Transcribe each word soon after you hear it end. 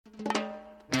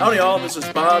Howdy all, this is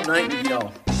Bob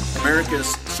Nightingale,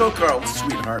 America's so-called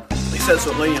sweetheart. At least that's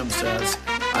what Liam says.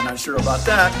 I'm not sure about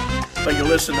that, but you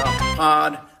listen up,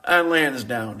 Pod on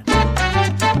Lansdowne.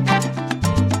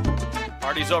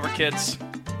 Party's over, kids.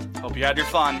 Hope you had your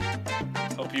fun.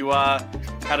 Hope you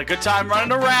had a good time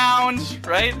running around,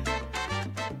 right?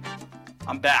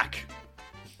 I'm back.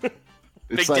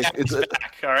 Big Daddy's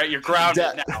back, all right? You're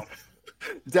grounded now.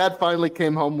 Dad finally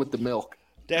came home with the milk.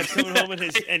 Dad's coming home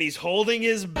and he's holding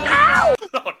his...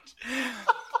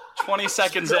 20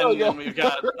 seconds in, and we've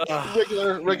got...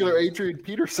 Regular Adrian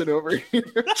Peterson over here.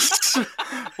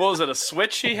 What was it, a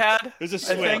switch he had? It was a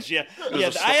switch, yeah.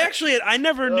 I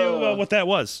never knew what that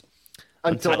was.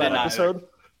 Until that episode?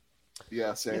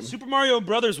 Yeah, same. Yeah, Super Mario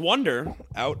Brothers Wonder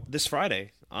out this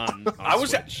Friday on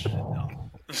Switch.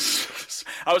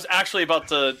 I was actually about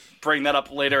to bring that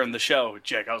up later in the show,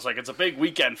 Jake. I was like, it's a big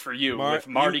weekend for you with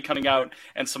Marty coming out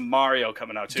and some Mario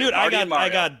coming out too. Dude, I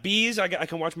got Bees. I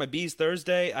can watch my Bees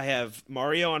Thursday. I have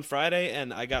Mario on Friday,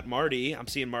 and I got Marty. I'm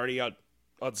seeing Marty out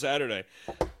on Saturday.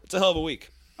 It's a hell of a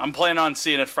week. I'm planning on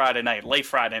seeing it Friday night, late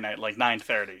Friday night, like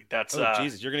 9:30. That's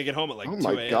Jesus, you're gonna get home at like 2 a.m.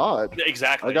 Oh my God!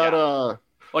 Exactly. I got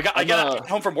I got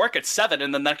home from work at 7,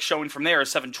 and the next showing from there is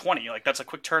 7:20. Like, that's a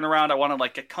quick turnaround. I want to,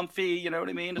 like, get comfy, you know what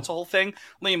I mean? It's a whole thing.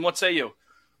 Liam, what say you?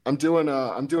 I'm doing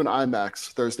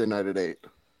IMAX Thursday night at 8.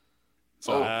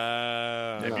 So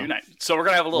debut night. So we're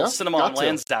gonna have a little cinema on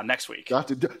Lansdowne next week. Got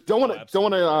to. Don't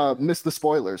want to miss the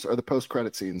spoilers or the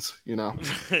post-credit scenes. You know.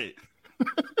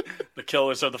 The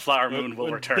Killers of the Flower Moon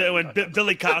will return. When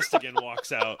Billy Costigan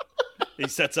walks out, he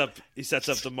sets up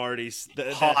the Marty's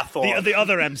the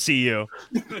other MCU.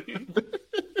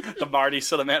 The Marty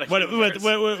cinematic.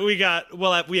 What we got?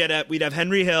 Well, we'd have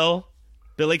Henry Hill,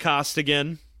 Billy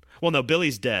Costigan. Well, no,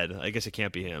 Billy's dead. I guess it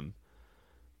can't be him.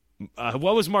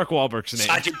 What was Mark Wahlberg's name?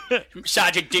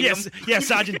 Sergeant Dignam. Yes,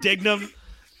 Sergeant Dignam.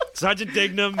 Sergeant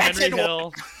Dignam, Henry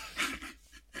Hill.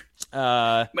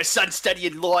 My son's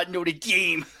studying law at Notre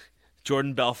Dame.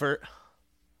 Jordan Belfort.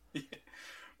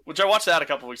 Which I watched that a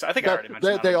couple weeks. I think I already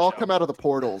mentioned that. They all come out of the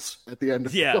portals at the end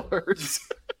of the Killers.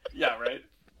 Yeah, right.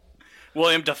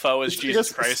 William Dafoe is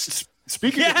Jesus Christ.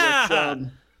 Speaking of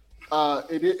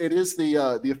which, it is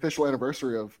the official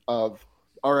anniversary of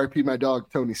R.I.P. my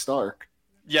dog Tony Stark.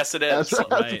 Yes, it is.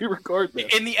 As we record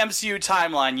this. In the MCU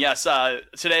timeline, yes.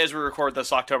 Today, as we record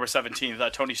this, October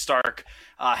 17th, Tony Stark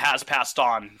has passed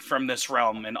on from this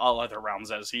realm and all other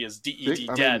realms, as he is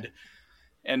dead.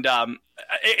 And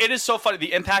it is so funny,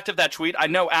 the impact of that tweet. I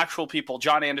know actual people,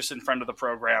 John Anderson, friend of the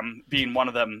program, being one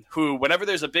of them, who, whenever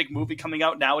there's a big movie coming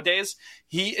out nowadays,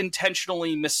 he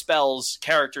intentionally misspells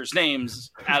characters'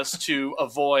 names as to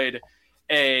avoid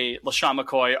a LaShawn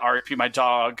McCoy, R.I.P. my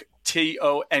dog,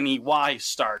 Tony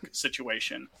Stark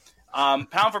situation. Pound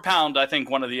for pound, I think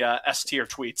one of the S-tier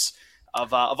tweets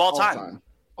of all time.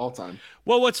 All time.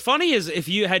 Well, what's funny is if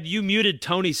you muted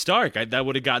Tony Stark, that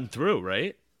would have gotten through,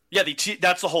 right? Yeah,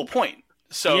 that's the whole point.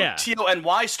 So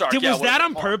Tony Stark. Was that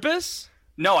on purpose?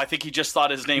 No, I think he just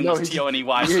thought his name was Tony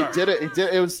Stark. He did it.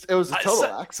 It was a total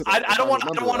accident. I don't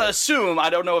want to assume. I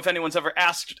don't know if anyone's ever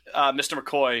asked Mr.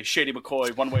 McCoy, Shady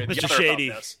McCoy, one way or the other Shady.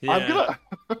 about this. Yeah. I'm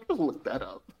gonna look that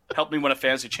up. Helped me win a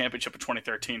fantasy championship in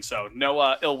 2013, so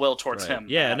no ill will towards him.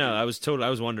 Yeah, no, I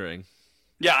was wondering.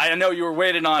 Yeah, I know you were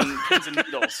waiting on pins and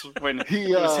needles when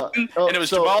it was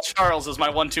Jamal Charles as my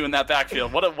 1-2 in that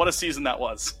backfield. What a season that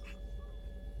was.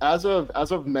 As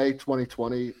of May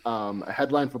 2020, a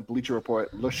headline from Bleacher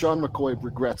Report: LaShawn McCoy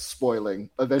regrets spoiling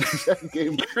Avengers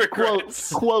Endgame.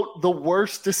 quote, the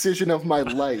worst decision of my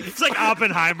life. It's like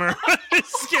Oppenheimer,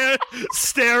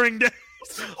 staring down.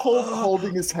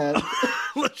 Holding his head.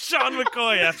 LaShawn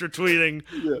McCoy after tweeting,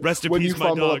 rest in peace,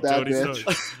 my dog, Tony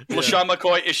Stark. LaShawn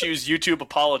McCoy issues YouTube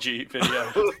apology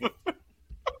video.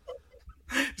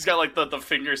 He's got like the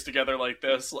fingers together like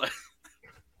this, like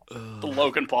the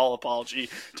Logan Paul apology.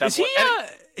 Is he?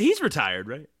 He's retired,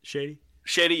 right? Shady,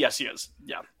 yes, he is.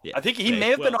 Yeah. I think he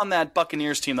may have been on that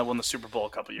Buccaneers team that won the Super Bowl a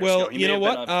couple years ago. Well, you know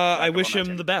what? I wish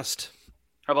him the best.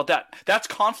 How about that? That's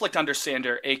Conflict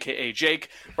Understander, a.k.a. Jake.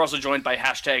 We're also joined by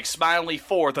hashtag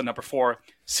Smiley4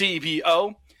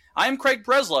 CBO. I'm Craig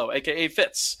Breslow, a.k.a.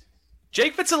 Fitz.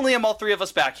 Jake, Fitz, and Liam, all three of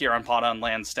us back here on Pod on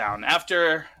Lansdowne.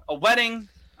 After a wedding,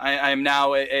 I am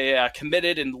now a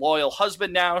committed and loyal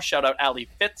husband now. Shout out Allie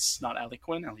Fitz, not Allie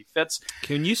Quinn, Allie Fitz.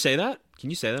 Can you say that? Can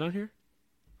you say that on here?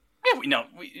 Yeah, we know.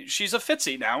 She's a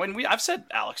Fitzy now, and I've said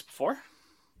Alex before.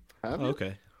 Have you?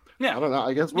 Okay. Yeah. I don't know.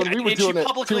 I guess when we were doing it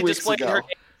 2 weeks ago.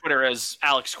 Twitter as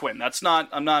Alex Quinn.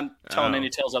 I'm not telling any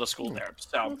tales out of school there.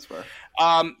 So That's fair.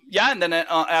 And then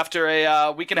after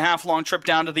a week and a half long trip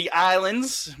down to the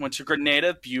islands, went to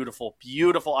Grenada. Beautiful,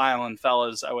 beautiful island,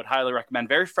 fellas. I would highly recommend.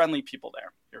 Very friendly people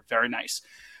there. They're very nice.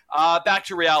 Back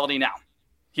to reality now.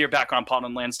 Here back on Pod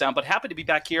and Lansdowne, but happy to be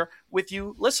back here with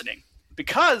you listening.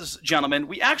 Because, gentlemen,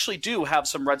 we actually do have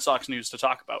some Red Sox news to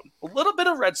talk about. A little bit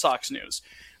of Red Sox news,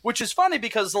 which is funny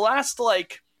because the last,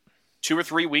 2 or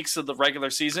 3 weeks of the regular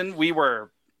season, we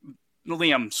were,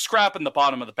 Liam, scrapping the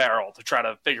bottom of the barrel to try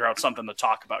to figure out something to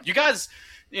talk about. You guys,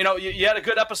 you had a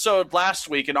good episode last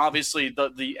week, and obviously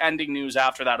the ending news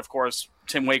after that, of course,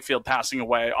 Tim Wakefield passing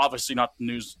away, obviously not the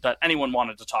news that anyone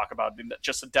wanted to talk about,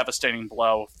 just a devastating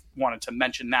blow. Wanted to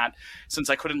mention that since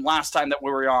I couldn't last time that we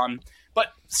were on.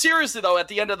 But seriously, though, at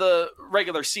the end of the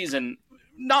regular season,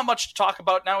 not much to talk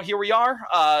about now. Here we are.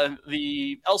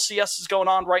 The LCS is going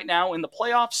on right now in the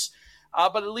playoffs,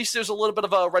 but at least there's a little bit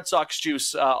of a Red Sox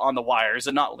juice on the wires,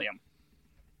 and not Liam.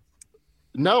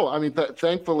 No, I mean,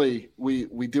 thankfully,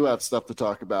 we do have stuff to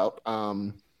talk about.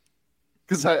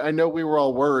 Because I know we were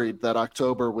all worried that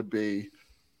October would be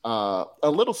a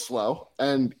little slow.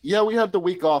 And, yeah, we had the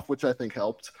week off, which I think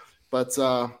helped. But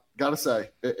got to say,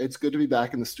 it's good to be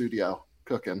back in the studio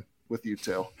cooking with you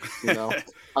two. We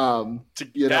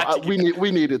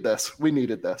needed this. We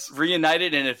needed this.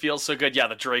 Reunited, and it feels so good. Yeah,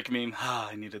 the Drake meme.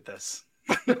 I needed this.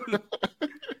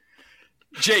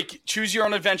 Jake, choose your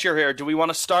own adventure here. Do we want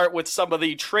to start with some of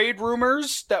the trade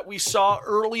rumors that we saw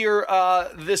earlier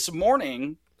this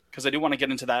morning? Because I do want to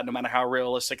get into that no matter how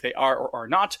realistic they are or are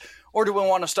not. Or do we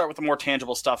want to start with the more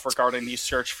tangible stuff regarding the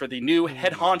search for the new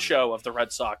head honcho of the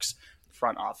Red Sox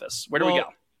front office? Where do we go?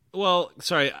 Well,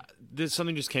 sorry,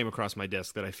 something just came across my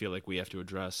desk that I feel like we have to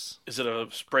address. Is it a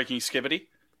breaking skibbity?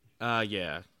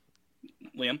 Yeah.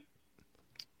 Liam?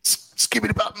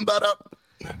 Skibbity bottom butt up.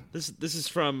 This is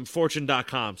from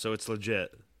Fortune.com, so it's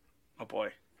legit. Oh,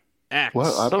 boy. X.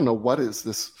 Well, I don't know. What is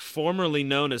this? Formerly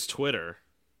known as Twitter,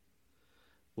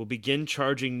 will begin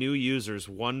charging new users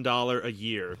 $1 a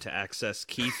year to access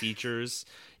key features,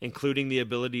 including the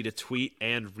ability to tweet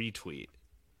and retweet.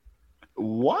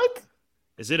 What?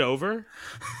 Is it over?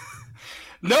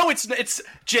 No, it's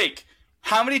Jake.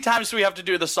 How many times do we have to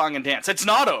do the song and dance? It's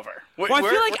not over. Well,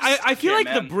 I feel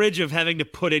like the bridge of having to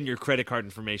put in your credit card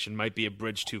information might be a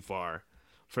bridge too far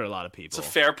for a lot of people. It's a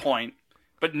fair point.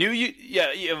 But new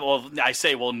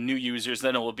users,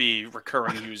 then it will be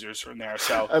recurring users from there.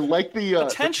 So I like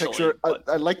the picture.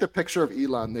 I like the picture of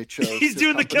Elon they chose. He's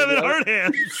doing the Kevin Hart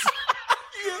hands.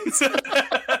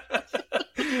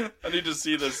 I need to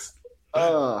see this.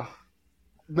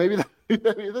 Maybe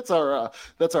that's our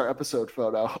episode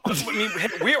photo. I mean,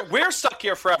 we're stuck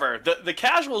here forever. The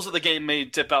casuals of the game may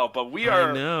dip out, but we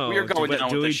are going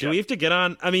down with this ship. Do we have to get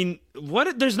on? I mean,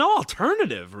 what? There's no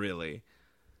alternative, really.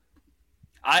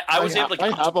 I was able to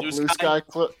get I have a Blue Sky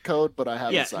code, but I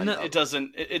haven't signed up. It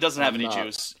doesn't have any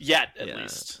juice yet, at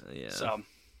least. Yeah. So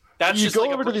that's you just go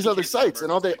like over to these other sites,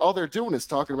 and all they're doing is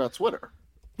talking about Twitter.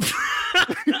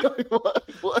 What?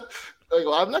 Like,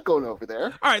 well, I'm not going over there.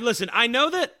 All right, listen. I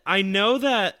know that.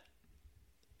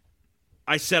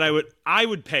 I said I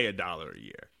would pay $1 a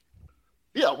year.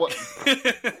 Yeah. What?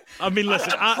 I mean,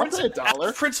 listen. I'll pay $1.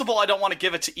 As principle, I don't want to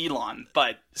give it to Elon,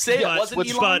 but it wasn't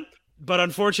Elon. But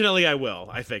unfortunately, I will.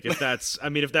 I think if that's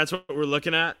what we're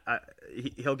looking at,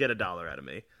 he'll get $1 out of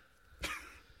me.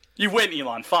 You win,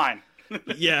 Elon. Fine.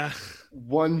 Yeah.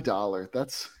 $1.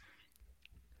 That's.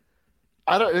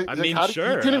 I don't. I mean,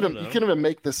 sure. You can't even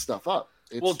make this stuff up.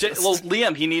 Well,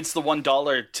 Liam, he needs the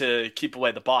 $1 to keep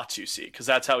away the bots. You see, because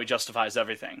that's how he justifies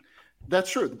everything.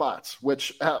 That's true. The bots,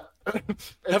 which have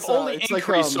only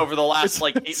increased over the last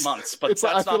 8 months, but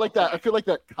that's I feel like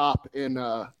that cop in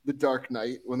The Dark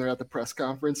Knight when they're at the press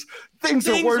conference. Things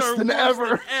are worse than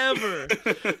ever.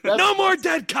 No more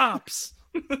dead cops.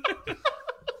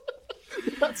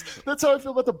 That's how I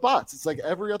feel about the bots. It's like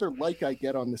every other like I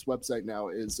get on this website now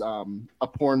is a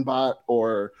porn bot,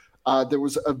 or there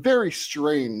was a very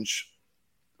strange,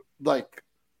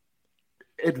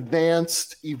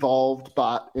 advanced evolved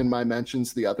bot in my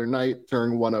mentions the other night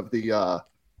during one of the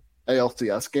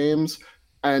ALCS games,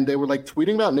 and they were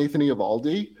tweeting about Nathan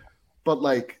Eovaldi, but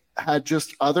had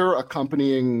just other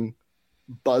accompanying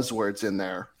buzzwords in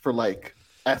there for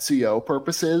SEO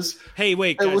purposes. Hey,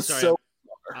 wait, guys, it was so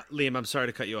Liam, I'm sorry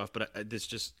to cut you off, but this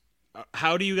just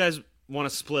how do you guys want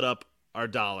to split up our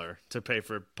 $1 to pay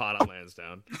for Pod on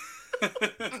Lansdowne?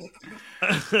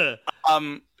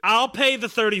 I'll pay the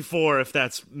 34 if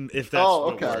that's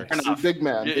Oh, okay. Big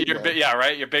man. Yeah,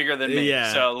 right. You're bigger than me.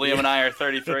 Yeah. So Liam and I are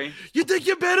 33. You think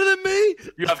you're better than me?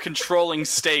 You have controlling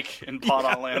stake in Pod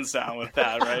on Lansdowne with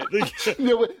that, right?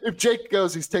 If Jake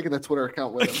goes, he's taking the Twitter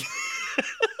account with him.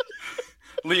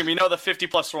 Liam, you know the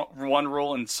 50+1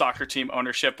 rule in soccer team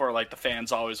ownership, where like the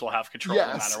fans always will have control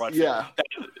no matter what. Yeah.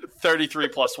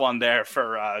 33+1 there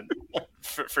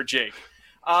for Jake.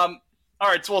 All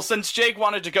right, so since Jake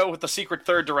wanted to go with the secret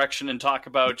third direction and talk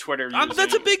about Twitter,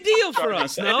 that's a big deal for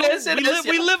us. No, it is.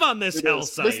 We live on this hell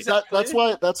site. That's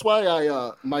why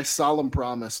I my solemn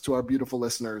promise to our beautiful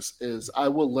listeners is I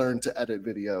will learn to edit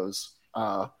videos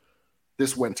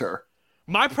this winter.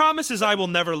 My promise is I will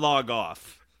never log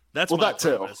off. That's my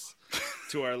promise.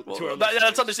 To our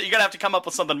that's understood. You're gonna have to come up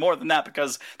with something more than that,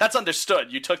 because that's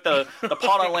understood. You took the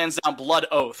Pod on Lansdowne blood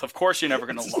oath. Of course, you're never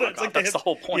gonna log off. That's the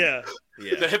whole point. Yeah.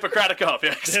 The Hippocratic oath. Yeah,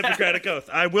 exactly. The Hippocratic oath.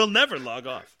 I will never log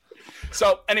off.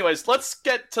 So, anyways, let's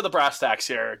get to the brass tacks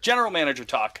here. General manager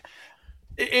talk.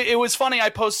 It was funny. I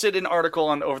posted an article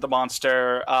on Over the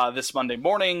Monster this Monday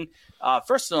morning.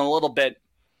 First in a little bit.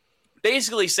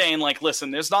 Basically saying, like, listen,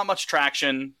 there's not much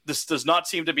traction. This does not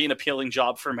seem to be an appealing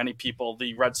job for many people.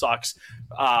 The Red Sox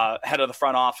head of the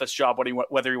front office job,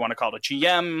 whether you want to call it a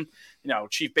GM,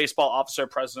 chief baseball officer,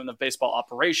 president of baseball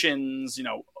operations,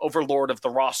 overlord of the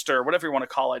roster, whatever you want to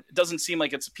call it. It doesn't seem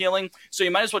like it's appealing. So you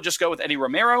might as well just go with Eddie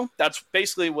Romero. That's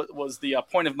basically what was the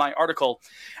point of my article.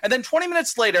 And then 20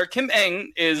 minutes later, Kim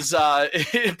Ng is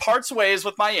parts ways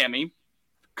with Miami,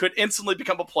 could instantly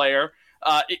become a player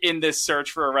in this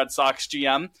search for a Red Sox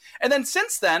GM. And then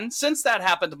since that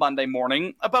happened Monday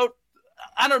morning, about,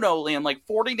 I don't know, Liam, like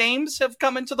 40 names have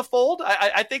come into the fold.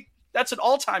 I think that's an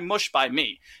all-time mush by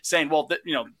me, saying, well,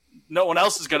 no one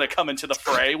else is going to come into the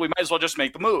fray. We might as well just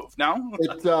make the move. No?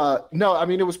 No, I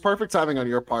mean, it was perfect timing on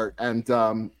your part.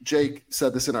 And Jake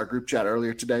said this in our group chat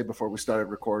earlier today before we started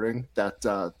recording,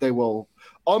 that they will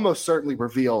almost certainly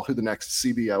reveal who the next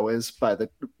CBO is by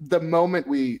the moment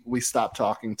we stop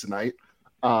talking tonight.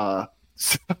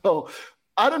 So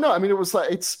I don't know. I mean, it was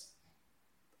like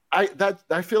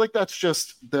I feel like that's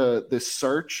just the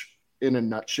search in a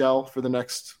nutshell for the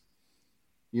next,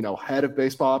 head of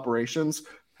baseball operations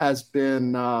has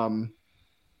been all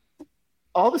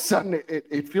of a sudden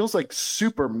it feels like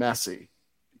super messy,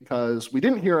 because we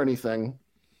didn't hear anything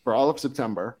for all of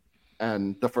September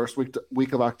and the first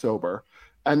week of October,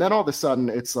 and then all of a sudden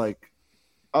it's like,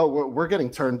 oh, we're getting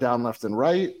turned down left and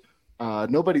right.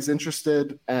 Nobody's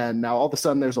interested, and now all of a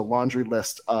sudden there's a laundry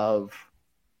list of,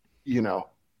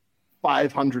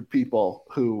 500 people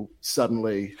who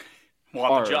suddenly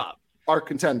want the job, are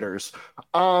contenders.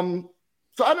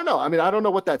 So I don't know. I mean, I don't know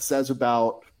what that says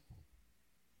about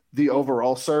the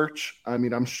overall search. I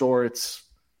mean, I'm sure it's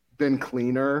been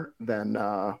cleaner than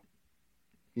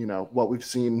what we've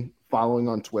seen following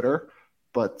on Twitter,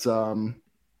 but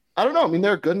I don't know. I mean,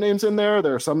 there are good names in there.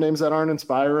 There are some names that aren't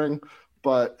inspiring.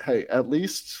 But hey, at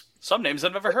least some names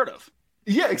I've never heard of.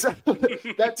 Yeah, exactly.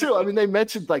 That too. I mean, they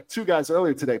mentioned like two guys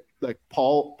earlier today, like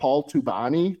Paul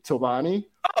Tubani.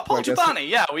 Oh, Paul Tubani.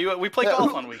 Yeah, we play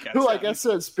golf on weekends. Who I guess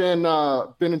has been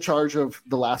in charge of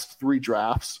the last 3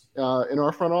 drafts in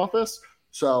our front office.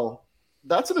 So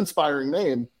that's an inspiring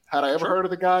name. Had I ever heard of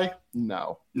the guy?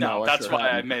 No, that's why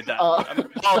I made that.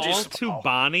 Apologies, Paul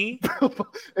Tubani.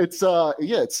 It's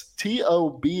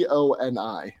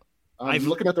Toboni. I'm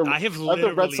looking at I have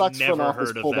the Red Sox front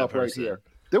office heard pulled up right here.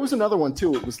 There was another one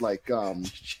too. It was like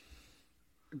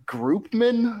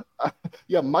Groupman.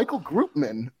 Michael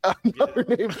Groupman, another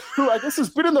name who I guess has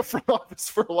been in the front office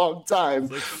for a long time.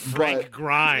 It's like Frank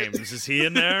Grimes. Is he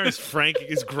in there? Is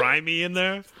Grimey in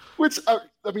there? Which I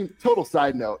mean, total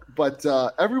side note, but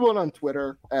everyone on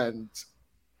Twitter, and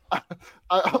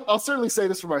I'll certainly say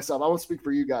this for myself. I won't speak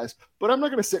for you guys, but I'm not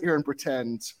going to sit here and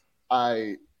pretend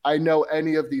I know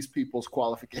any of these people's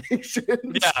qualifications.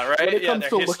 Yeah, right. When it comes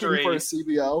to looking for a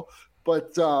CBO,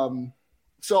 but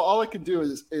so all I can do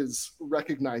is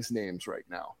recognize names right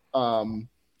now.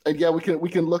 And yeah, we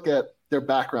can look at their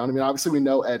background. I mean, obviously we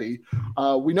know Eddie.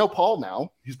 We know Paul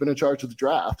now. He's been in charge of the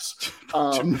drafts.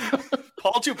 Paul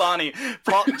Tubani.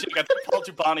 Paul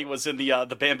Tubani was in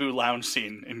the Bamboo Lounge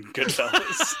scene in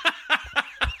Goodfellas.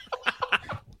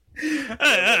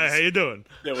 Hey, how you doing?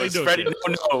 There was Freddie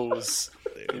No-Nose.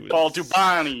 Paul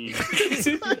Tubani.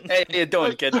 Hey, how you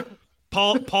doing, kid?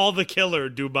 Paul the Killer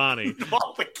Dubani.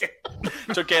 Paul the Killer.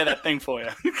 Took care of that thing for you.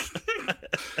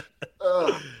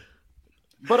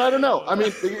 But I don't know. I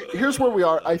mean, here's where we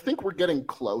are. I think we're getting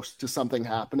close to something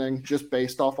happening just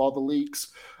based off all the leaks.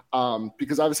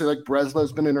 Because obviously, like,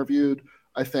 Breslau's been interviewed.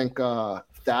 I think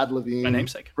Thad Levine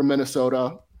from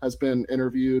Minnesota has been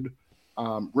interviewed.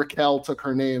 Raquel took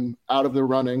her name out of the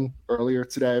running earlier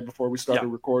today before we started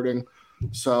recording.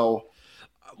 So,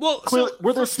 clearly,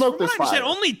 where there's smoke, there's fire.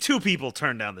 Only 2 people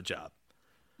turned down the job.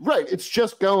 Right. It's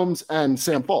just Gomes and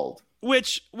Sam Fold.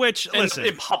 Which listen,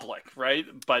 in public, right?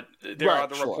 But there are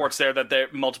the reports there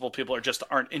that multiple people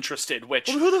aren't interested. Which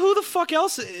who the fuck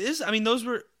else is? I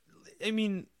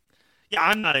mean, yeah,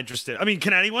 I'm not interested. I mean,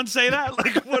 can anyone say that?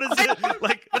 Like, what is it?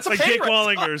 Like, that's like Jake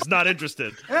Wallinger's not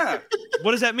interested. Yeah.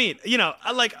 What does that mean? You know,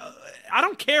 I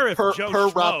don't care if Joe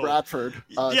Schmo. Rob Bradford.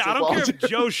 Yeah, I don't care if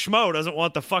Joe Schmo doesn't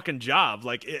want the fucking job.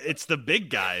 Like, it's the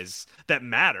big guys that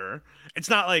matter. It's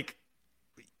not like.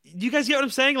 You guys get what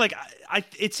I'm saying? Like,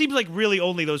 it seems like really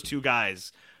only those 2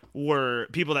 guys were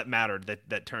people that mattered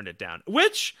that turned it down.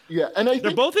 Which, and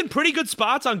they're both in pretty good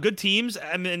spots on good teams.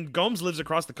 I mean, Gomes lives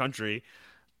across the country,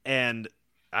 and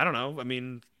I don't know. I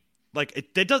mean, like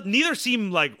it does. Neither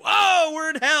seem like, oh,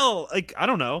 we're in hell. Like, I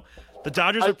don't know. The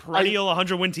Dodgers are perennial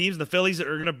 100-win teams, and the Phillies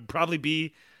are going to probably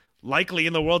be likely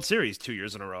in the World Series 2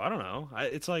 years in a row. I don't know.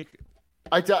 It's like,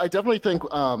 I definitely think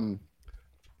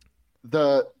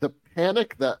the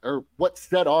panic or what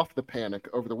set off the panic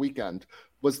over the weekend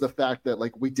was the fact that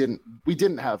like we didn't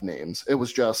have names. It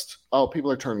was just, oh, people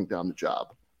are turning down the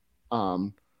job.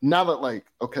 Now that like,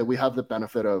 okay, we have the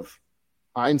benefit of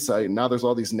hindsight, and now there's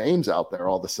all these names out there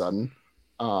all of a sudden.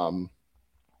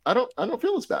 I don't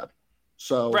feel as bad.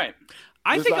 So right.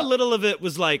 I think a little of it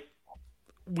was like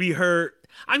we heard.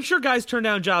 I'm sure guys turn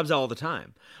down jobs all the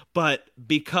time, but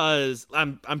because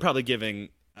I'm probably giving.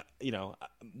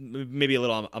 Maybe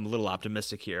I'm a little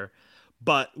optimistic here,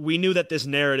 but we knew that this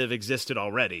narrative existed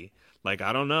already. Like,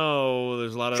 I don't know,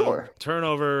 there's a lot of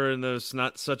turnover and there's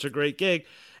not such a great gig.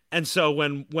 And so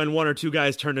when 1 or 2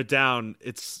 guys turn it down,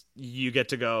 you get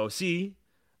to go, see,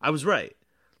 I was right.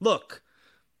 Look,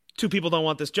 2 people don't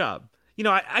want this job. You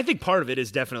know, I think part of it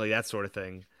is definitely that sort of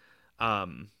thing.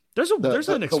 There's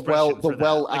an expression for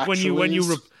that. Like when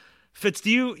you Fitz,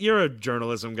 you're a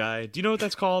journalism guy. Do you know what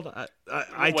that's called? What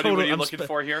are you looking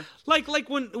for here? Like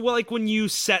when you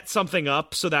set something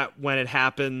up so that when it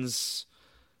happens,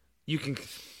 you can,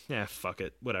 fuck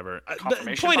it, whatever.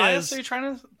 Confirmation point bias? Is, are you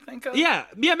trying to think of? Yeah,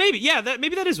 maybe,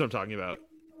 maybe that is what I'm talking about.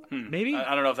 Maybe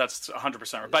I don't know if that's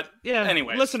 100%, but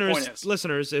anyway,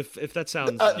 listeners, if that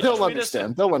sounds, they'll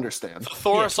understand. They'll understand.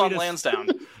 Thor us on Lansdowne.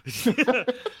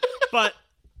 But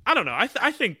I don't know. I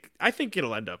think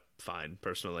it'll end up fine,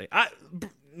 personally.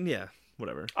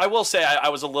 Whatever. I will say I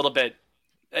was a little bit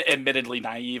admittedly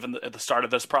naive at the start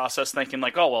of this process, thinking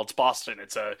like, oh, well, it's Boston.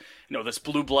 It's this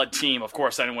blue blood team. Of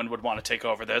course, anyone would want to take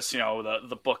over this. You know,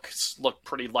 the books look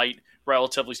pretty light,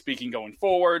 relatively speaking, going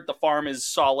forward. The farm is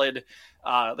solid.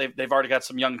 They've already got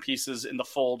some young pieces in the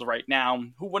fold right now.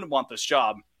 Who wouldn't want this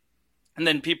job? And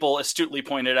then people astutely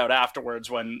pointed out afterwards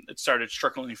when it started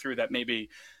trickling through that maybe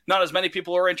not as many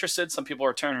people are interested. Some people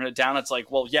are turning it down. It's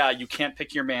like, well, yeah, you can't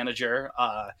pick your manager.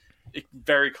 It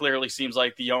very clearly seems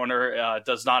like the owner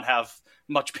does not have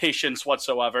much patience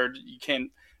whatsoever. You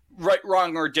can't, right,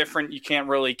 wrong, or different, you can't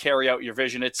really carry out your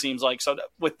vision, it seems like. So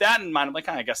with that in mind, I'm like,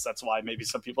 I guess that's why maybe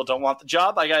some people don't want the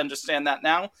job. I understand that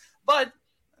now. But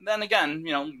then again,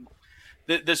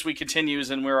 this week continues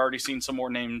and we're already seeing some more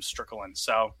names trickle in.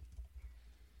 So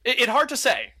it's hard to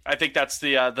say. I think that's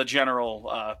the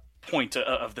general point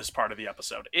of this part of the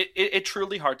episode. It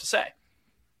truly hard to say.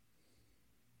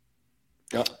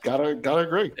 Gotta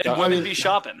agree. And women be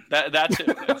shopping. That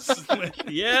too.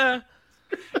 Yeah.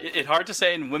 It's hard to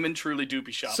say, and women truly do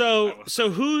be shopping. So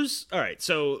who's all right?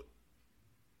 So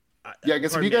I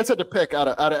guess if you guys had to pick out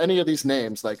of any of these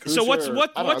names, like who's what's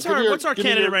our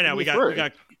candidate right now? We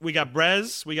got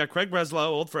Brez, we got Craig Breslow,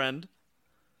 old friend.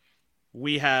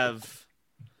 We have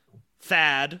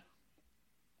Thad,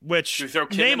 which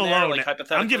name alone,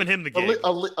 I'm giving him the gig.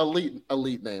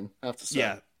 Elite name, I have to say.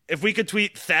 Yeah, if we could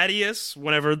tweet Thaddeus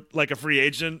whenever like a free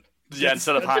agent,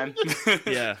 instead of Heim.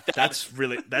 Yeah, that's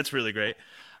really great.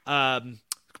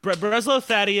 Breslow,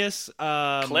 Thaddeus,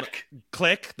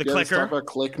 Click, the clicker. Let's talk about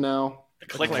Click now.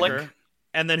 Click.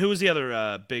 And then who was the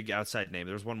other big outside name?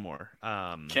 There was one more.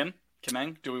 Kim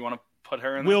Eng. Do we want to put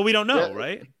her in? Well, we don't know,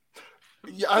 right?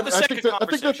 Yeah, I think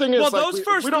the thing is, those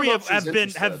first three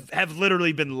have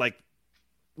literally been like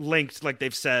linked, like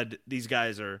they've said these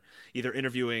guys are either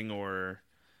interviewing or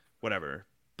whatever.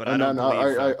 But I don't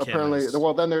believe apparently.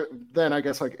 Well, then I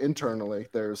guess like internally,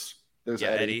 there's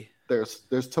Eddie. There's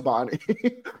Tabani.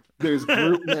 There's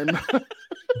Grootman.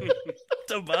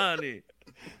 Tabani,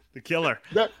 the killer.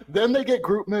 Then they get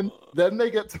Grootman. Then they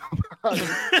get Tabani.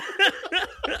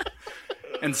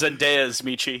 And Zendaya's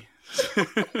Michi.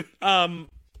 All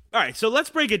right, so let's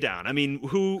break it down. I mean,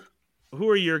 who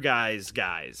are your guys,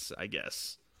 I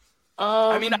guess?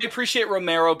 I mean, I appreciate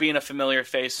Romero being a familiar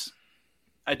face.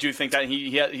 I do think that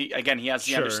he has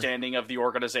the understanding of the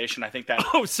organization. I think that.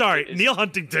 Oh, sorry, Neil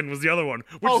Huntington was the other one.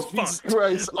 Which is Jesus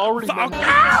Christ! Already.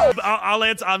 I'll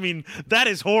answer. I mean, that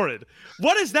is horrid.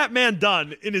 What has that man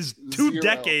done in his 2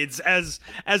 decades as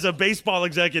a baseball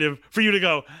executive for you to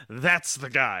go? That's the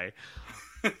guy.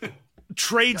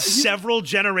 Trade several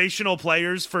generational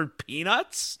players for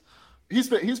peanuts. He's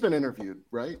been interviewed,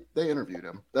 right? They interviewed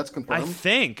him. That's confirmed. I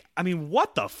think. I mean,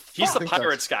 what the fuck? He's the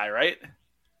Pirates guy, right?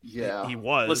 Yeah, he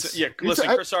was. Listen,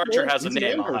 Chris Archer has a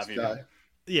name. I'll have you.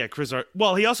 Yeah, Chris Archer.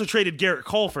 Well, he also traded Garrett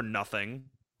Cole for nothing.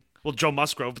 Well, Joe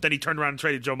Musgrove, but then he turned around and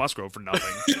traded Joe Musgrove for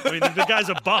nothing. I mean, the guy's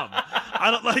a bum.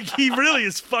 He really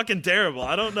is fucking terrible.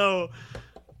 I don't know.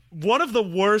 One of the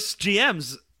worst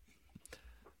GMs.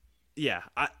 Yeah.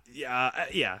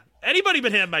 Anybody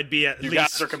but him might be at least. You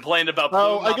guys are complaining about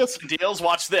I guess deals.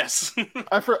 Watch this.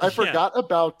 I forgot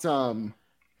about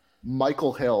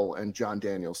Michael Hill and John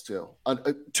Daniels too.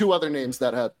 2 other names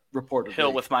that had reported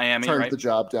Hill with Miami turned right? the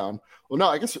job down. Well, no,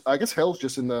 I guess Hill's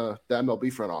just in the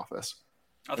MLB front office.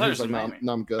 I thought he was like,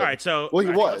 no, I'm good. All right, so he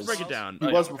was. Let's break it down. He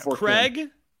was before Craig.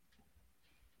 Kim.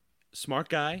 Smart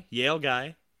guy, Yale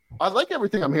guy. I like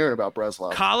everything I'm hearing about Breslau.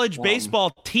 College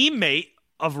baseball teammate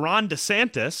of Ron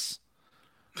DeSantis,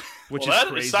 which is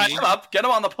crazy. Sign him up. Get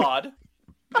him on the pod.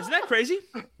 Isn't that crazy?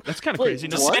 That's kind of crazy.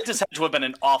 DeSantis had to have been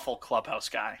an awful clubhouse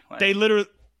guy. They literally,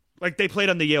 they played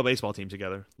on the Yale baseball team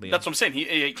together. Liam. That's what I'm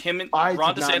saying. Him and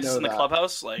Ron DeSantis in the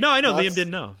clubhouse. No, I know. Liam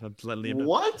didn't know. I'm letting Liam know.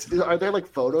 What? Are there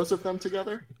photos of them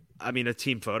together? I mean, a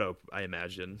team photo, I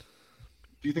imagine.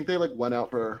 Do you think they went out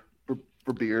for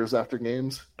beers after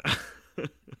games?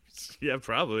 Yeah,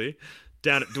 probably.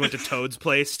 Went to Toad's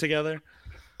place together.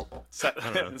 Is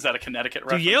that a Connecticut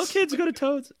reference? Do Yale kids go to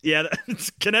Toad's? Yeah,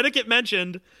 Connecticut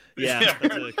mentioned. Yeah.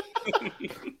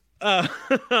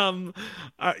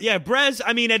 Brez,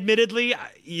 I mean, admittedly,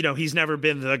 he's never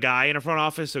been the guy in a front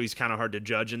office, so he's kind of hard to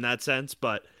judge in that sense,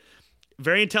 but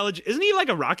very intelligent. Isn't he like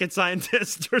a rocket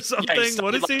scientist or something? Yeah,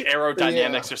 what is he?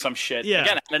 Aerodynamics or some shit. Yeah.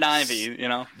 Again, an Ivy,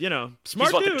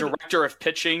 smart he's dude. The director of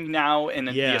pitching now and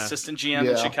the assistant GM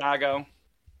in Chicago.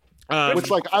 Which,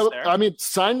 I mean,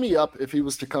 sign me up if he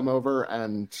was to come over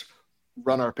and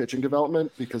run our pitching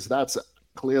development, because that's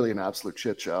clearly an absolute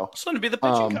shit show. Just want to be the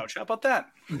pitching coach. How about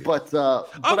that? But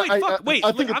wait!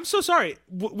 I'm so sorry.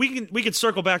 We can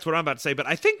circle back to what I'm about to say, but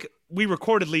I think we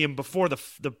recorded Liam before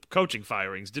the coaching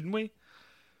firings, didn't we?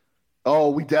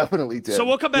 Oh, we definitely did. So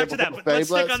we'll come back to that. But let's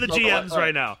stick on the GMs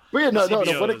right now. But yeah, no.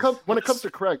 When it comes to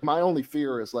Craig, my only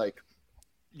fear is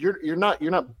you're not.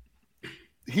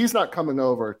 He's not coming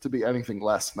over to be anything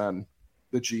less than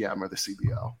the GM or the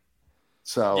CBO.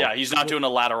 So yeah, he's not doing a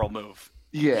lateral move.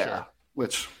 Yeah, sure.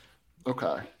 Which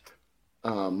okay. I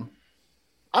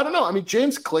don't know. I mean,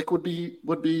 James Click would be.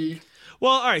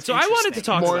 Well, all right. So I wanted to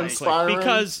talk more about inspiring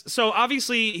because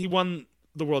obviously he won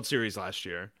the World Series last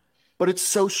year. But it's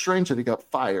so strange that he got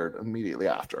fired immediately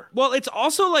after. Well, it's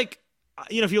also if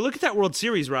you look at that World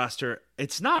Series roster,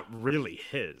 it's not really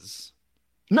his.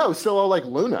 No, still all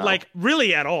Luna.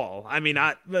 Really at all. I mean,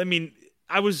 I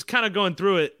was kind of going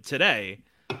through it today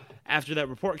after that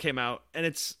report came out, and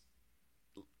it's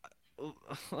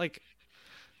I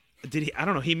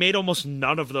don't know. He made almost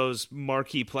none of those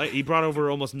marquee plays. He brought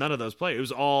over almost none of those players. It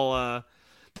was all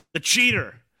the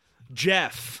cheater,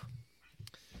 Jeff.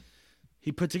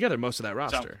 He put together most of that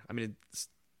roster. I mean,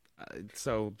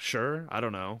 so sure. I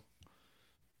don't know.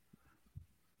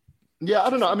 Yeah,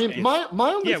 I don't know. I mean, my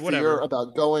only fear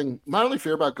about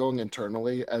going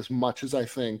internally, as much as I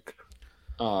think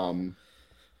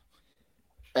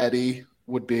Eddie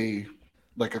would be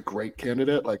a great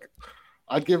candidate,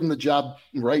 I'd give him the job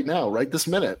right now, right this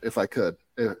minute, if I could,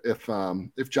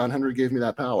 if John Henry gave me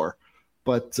that power.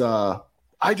 But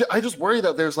I just worry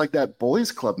that there's that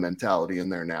boys club mentality in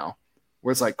there now,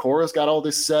 where it's Cora's got all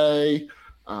this say.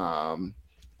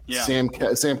 Sam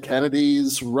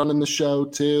Kennedy's running the show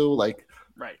too,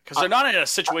 right? Because they're not in a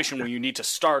situation where you need to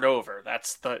start over.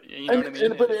 That's what I mean.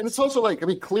 And it's also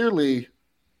clearly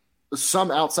some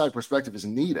outside perspective is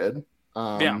needed.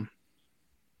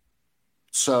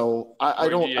 So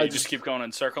I just keep going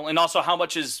in circle. And also, how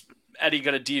much is Eddie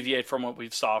going to deviate from what we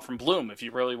saw from Bloom? If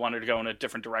you really wanted to go in a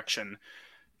different direction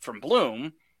from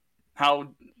Bloom,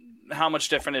 how much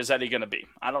different is Eddie going to be?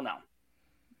 I don't know.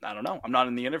 I'm not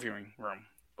in the interviewing room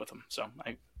with him, so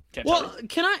I can't tell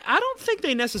you. I don't think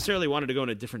they necessarily wanted to go in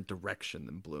a different direction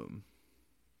than Bloom.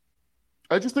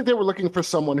 I just think they were looking for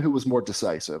someone who was more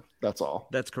decisive. That's all.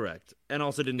 That's correct, and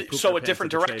also didn't. Poop So their a pants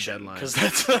different at the trade direction, deadline. because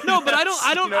that's No, but I don't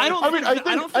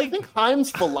I think Heim's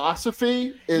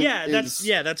philosophy is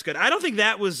that's good. I don't think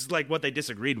that was like what they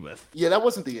disagreed with. Yeah, that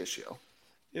wasn't the issue.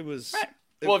 It was. right.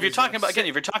 Well, if you're talking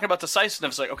about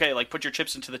decisiveness, like okay, like put your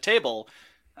chips into the table.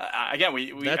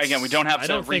 We don't have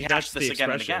to rehash this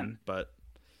again and again. But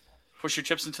push your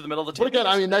chips into the middle of the table. But again,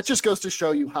 I mean that just goes to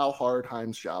show you how hard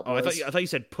Heim's job was. I thought you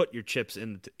said put your chips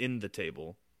in the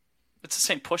table. It's the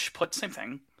same put, same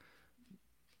thing.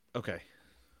 Okay.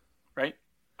 Right?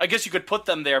 I guess you could put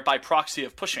them there by proxy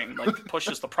of pushing. Like push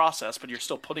is the process, but you're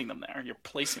still putting them there. You're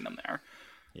placing them there.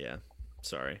 Yeah.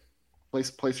 Sorry.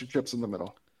 Place your chips in the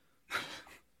middle.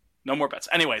 No more bets.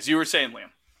 Anyways, you were saying, Liam.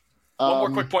 One more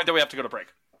quick point, then we have to go to break.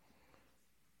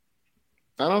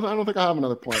 I don't think I have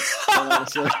another point.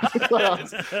 Honestly.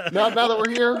 now that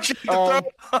we're here, I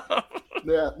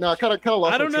kind of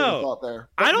lost. I don't know. Thought there.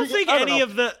 I don't think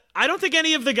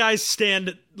any of the guys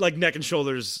stand like neck and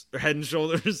shoulders or head and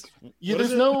shoulders. Yeah,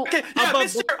 there's no. Okay, yeah,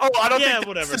 I don't think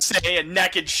whatever. To say a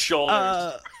neck and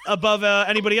shoulders above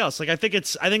anybody else. Like I think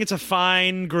it's a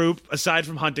fine group aside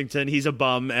from Huntington. He's a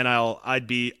bum, and I'd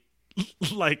be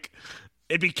like,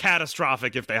 it'd be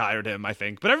catastrophic if they hired him. I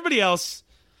think, but everybody else.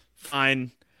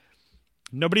 Fine.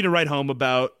 Nobody to write home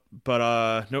about,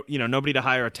 but nobody to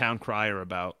hire a town crier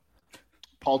about.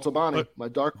 Paul Tabani, my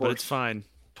dark horse. But it's fine.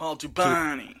 Paul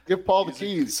Tabani. Give Paul the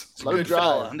keys. Let him drive.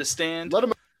 Fella, understand? Let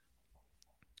him.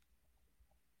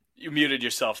 You muted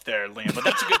yourself there, Liam, but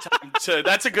that's a good time.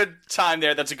 That's a good time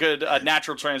there. That's a good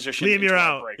natural transition. Liam, you're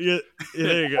out. Yeah,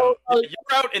 there you go.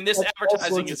 You're out, and this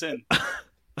advertising is in.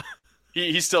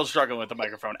 He's still struggling with the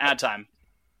microphone. Ad time.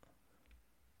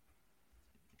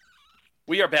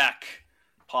 We are back.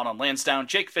 Pod on Lansdowne.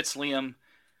 Jake Fitz, Liam.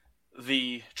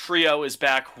 The trio is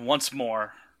back once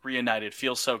more. Reunited.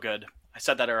 Feels so good. I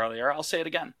said that earlier. I'll say it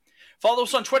again. Follow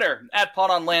us on Twitter at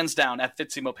Pod on Lansdowne. At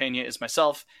Fitzy Mopena is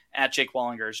myself. At Jake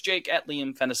Wallinger is Jake. At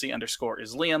Liam Fennessy _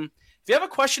 is Liam. If you have a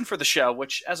question for the show,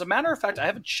 which as a matter of fact, I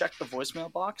haven't checked the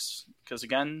voicemail box because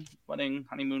again, wedding,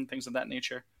 honeymoon, things of that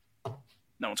nature.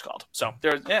 No one's called. So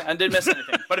there, I didn't miss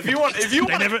anything. But if you want,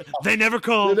 they never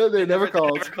called. They never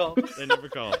called. They never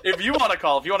called. If you want to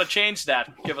call, if you want to change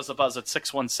that, give us a buzz at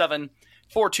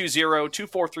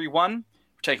 617-420-2431. We're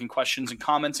taking questions and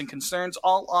comments and concerns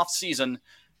all off season.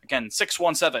 Again,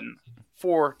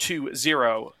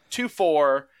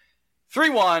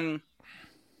 617-420-2431.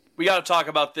 We got to talk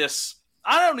about this.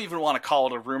 I don't even want to call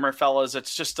it a rumor, fellas.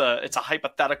 It's just it's a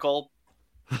hypothetical.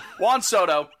 Juan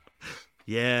Soto.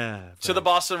 Yeah. To the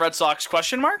Boston Red Sox?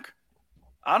 Question mark?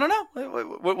 I don't know.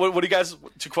 What do you guys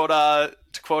to quote?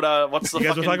 What's the? You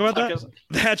guys want to talk about that?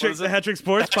 The Hat Trick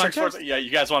Sports podcast. Yeah, you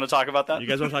guys want to talk about that? You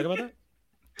guys want to talk about that?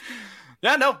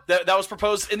 Yeah, no. That was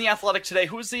proposed in the Athletic today.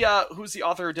 Who's the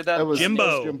author who did that?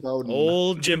 Jimbo. Jim Bowden.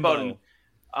 Old Jim Bowden.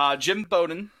 Jim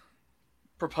Bowden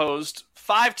proposed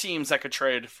 5 teams that could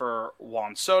trade for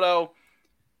Juan Soto.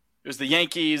 It was the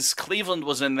Yankees. Cleveland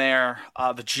was in there.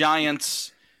 The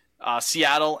Giants.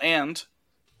 Seattle and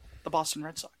the Boston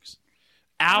Red Sox.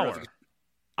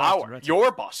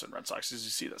 Your Boston Red Sox, as you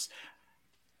see this.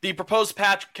 The proposed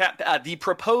package,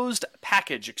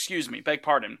 beg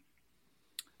pardon.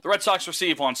 The Red Sox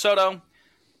receive Juan Soto.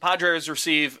 Padres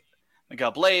receive Miguel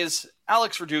Blaze,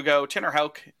 Alex Verdugo, Tanner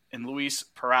Houck, and Luis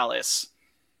Perales.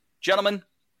 Gentlemen,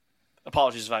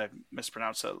 apologies if I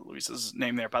mispronounced Luis's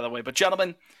name there, by the way, but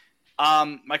gentlemen,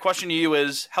 my question to you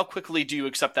is, how quickly do you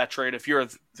accept that trade if you're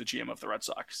the GM of the Red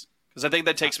Sox? Because I think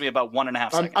that takes me about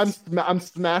 1.5 seconds. I'm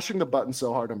smashing the button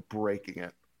so hard I'm breaking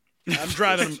it.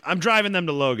 I'm driving them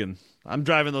to Logan. I'm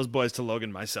driving those boys to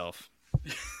Logan myself.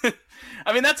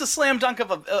 I mean, that's a slam dunk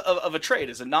of a trade,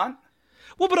 is it not?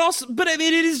 Well, but I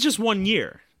mean, it is just 1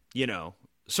 year,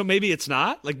 So maybe it's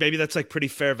not. Like maybe that's like pretty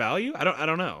fair value. I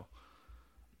don't know.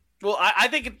 Well, I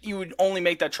think you would only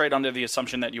make that trade under the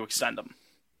assumption that you extend them.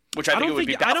 Which I think it would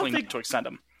be baffling not to extend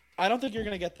him. I don't think you're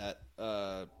going to get that.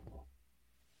 I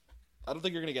don't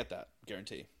think you're going to get that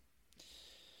guarantee.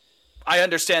 I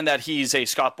understand that he's a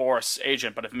Scott Boras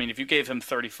agent, but if you gave him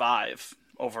 35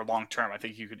 over long term, I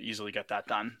think you could easily get that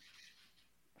done.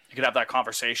 You could have that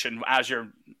conversation as you're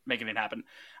making it happen.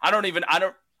 I don't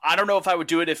know if I would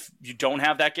do it if you don't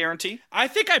have that guarantee. I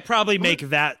think I probably make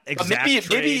that exact trade.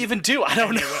 Maybe even do. I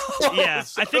don't know. Yeah,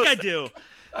 I think I do.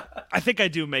 I think I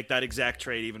do make that exact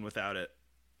trade even without it.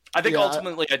 I think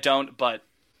ultimately I don't, but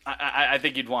I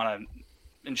think you'd want to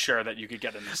ensure that you could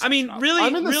get in this. I mean, up. really,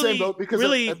 I'm in the same boat because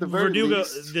at the very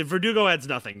least, Verdugo adds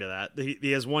nothing to that.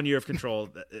 He has 1 year of control.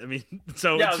 I mean,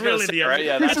 so yeah, it's really the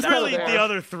other, the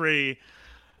other 3.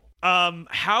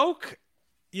 Houck,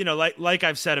 like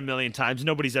I've said a million times,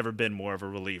 nobody's ever been more of a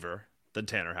reliever than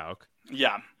Tanner Houck.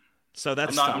 Yeah. So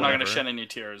that's I'm not going to shed any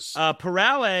tears.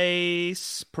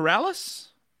 Paralysis?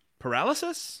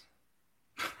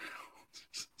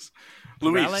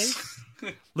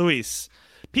 Luis.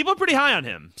 People are pretty high on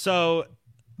him. So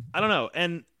I don't know.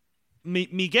 And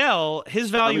Miguel, his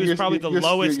value is probably the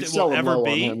lowest it will ever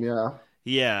be. Him,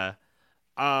 yeah.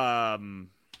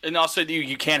 And also,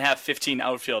 you can't have 15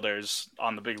 outfielders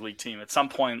on the big league team. At some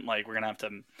point, like, we're going to have to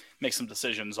make some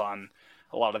decisions on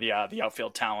a lot of the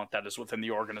outfield talent that is within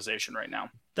the organization right now.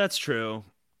 That's true.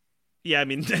 Yeah, I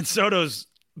mean, and Soto's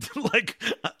like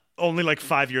only like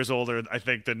 5 years older, I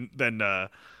think, than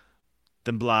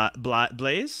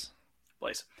Blaze.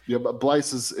 Yeah, but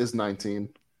Blaze is 19.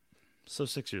 So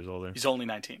 6 years older. He's only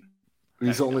 19.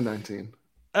 He's only 19.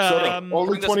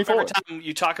 Only 24. Every time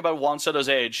you talk about Juan Soto's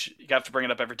age, you have to bring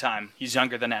it up every time. He's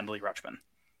younger than Adley Rutschman.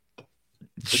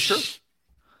 It's true.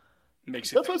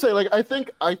 Makes That's what I'm saying. Like, I think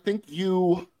I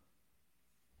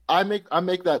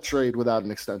make that trade without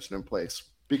an extension in place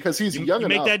because he's young enough. You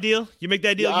make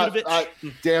that deal? Udovic?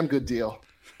 Damn good deal.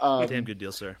 Damn good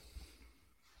deal, sir.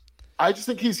 I just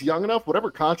think he's young enough.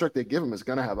 Whatever contract they give him is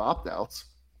going to have opt-outs.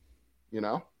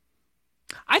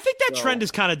 I think that trend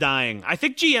is kind of dying. I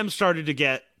think GM started to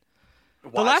get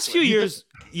the last few years.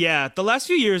 Yeah, the last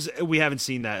few years we haven't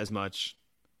seen that as much.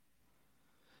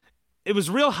 It was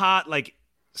real hot like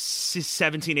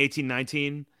 17, 18,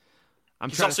 19.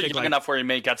 He's also young enough where he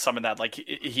may get some of that. Like,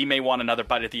 he may want another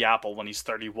bite at the apple when he's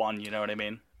 31. You know what I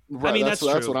mean? Right, I mean, that's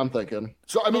what I'm thinking.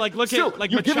 So I mean, like, look at like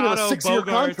you're giving him a Machado, 6-year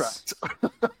Bogarts. contract.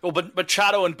 Well, but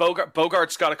Machado and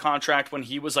Bogarts got a contract when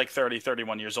he was like 30,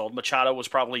 31 years old. Machado was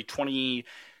probably 20.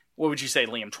 What would you say,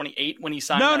 Liam? 28 when he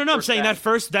signed. No. I'm saying that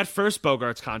first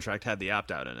Bogarts contract had the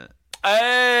opt out in it.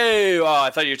 Oh, I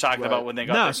thought you were talking about when they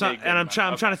got. No, it's not. And I'm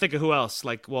trying to think of who else.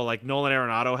 Like Nolan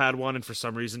Arenado had one, and for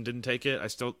some reason didn't take it. I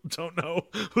still don't know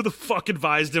who the fuck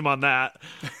advised him on that.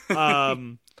 But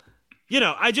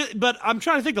I'm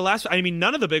trying to think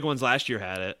none of the big ones last year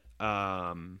had it.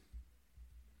 That's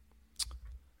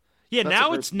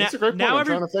a great point. I'm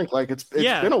trying to think. Like, it's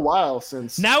been a while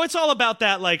since. Now it's all about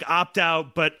that, like, opt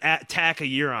out, but tack a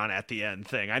year on at the end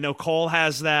thing. I know Cole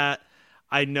has that.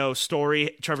 I know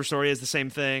Trevor Story has the same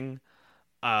thing.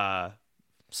 So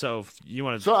if you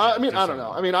want to. So I don't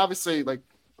know. I mean, obviously, like,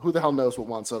 who the hell knows what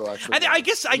Juan Soto actually? I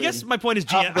guess my point is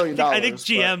GM. I think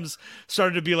GMs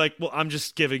started to be like, well, I'm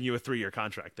just giving you a 3-year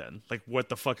contract then. Like, what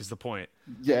the fuck is the point?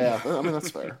 Yeah, I mean, that's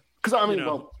fair. Because I mean,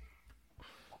 well,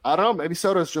 I don't know. Maybe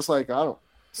Soto's just like,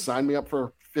 sign me up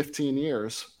for 15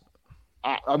 years.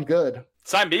 I'm good.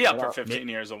 Sign me up for 15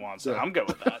 years of Juan Soto. I'm good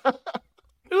with that.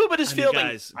 Ooh, but his fielding,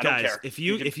 I don't care. If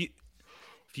you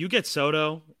get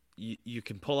Soto, you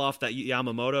can pull off that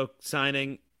Yamamoto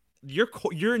signing. Your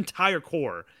entire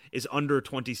core is under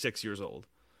 26 years old.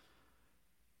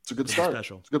 It's a good start.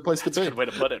 Special. It's a good place to be. That's a good way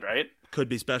to put it, right? Could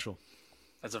be special.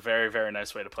 That's a very, very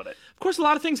nice way to put it. Of course, a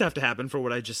lot of things have to happen for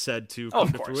what I just said to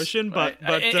come to fruition. Right.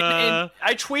 But and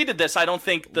I tweeted this. I don't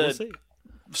think the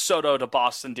Soto to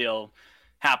Boston deal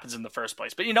happens in the first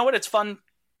place. But you know what? It's fun.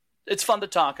 It's fun to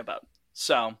talk about.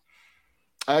 So,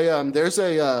 there's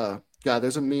a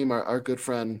meme our good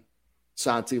friend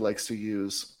Santi likes to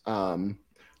use.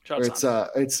 It's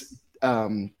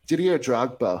Didier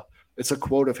Drogba. It's a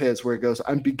quote of his where he goes,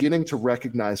 "I'm beginning to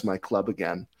recognize my club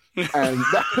again," and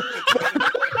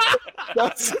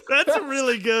that's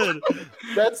really good.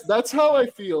 That's how I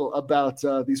feel about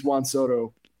these Juan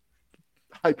Soto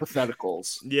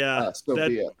hypotheticals. Yeah,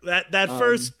 be it. That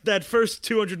first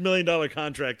 $200 million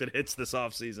contract that hits this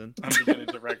offseason. I'm beginning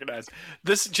to recognize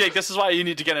this, Jake. This is why you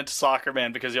need to get into soccer,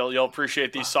 man, because you'll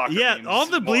appreciate these soccer. Yeah, memes all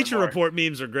the Bleacher Report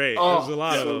memes are great. There's a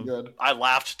lot of them. Good. I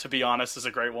laughed, to be honest. Is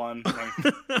a great one.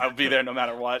 I'll be there no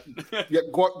matter what. Yeah,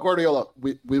 Guardiola,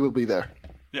 we will be there.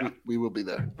 Yeah, we will be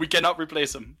there. We cannot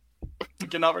replace him. We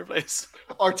cannot replace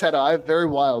Arteta. I have very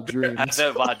wild dreams. I have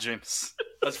very wild dreams.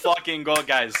 Let's fucking go,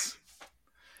 guys.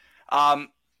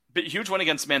 But huge win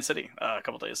against Man City a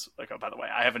couple days ago, by the way.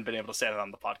 I haven't been able to say that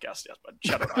on the podcast yet, but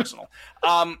shout out Arsenal.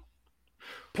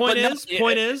 Point is,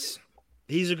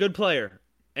 he's a good player,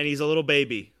 and he's a little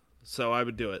baby, so I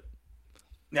would do it.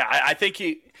 Yeah, I think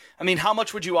how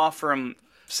much would you offer him?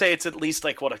 Say it's at least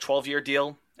like, what, a 12-year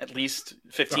deal? At least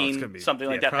 15, something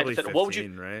like that. Probably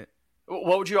 15, right?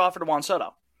 What would you offer to Juan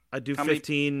Soto? I'd do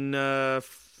 15, like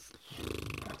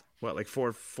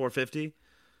 450?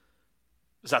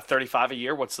 Is that 35 a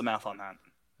year? What's the math on that?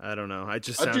 I don't know. I'd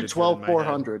do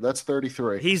 12,400. That's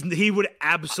 33. He would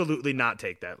absolutely not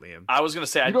take that, Liam. I was gonna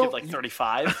say I'd give like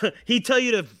 35. He'd tell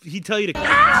you to if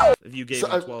you gave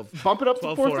him 12. Bump it up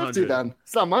to 450 then.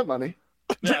 It's not my money.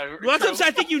 Yeah, well, that's what I'm saying.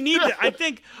 I think you need it. I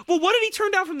think. Well, what did he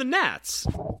turn down from the Nats?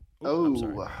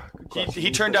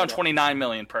 He turned down 29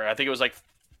 million per. I think it was like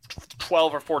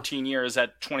 12 or 14 years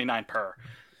at 29 per.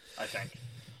 I think.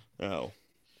 Oh, all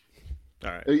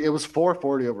right. It was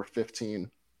 440 over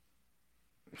 15.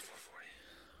 440.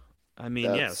 I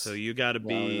mean, yeah. So you got to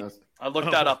be. I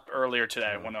looked that up earlier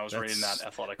today when I was reading that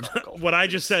Athletic article. What I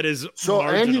just said is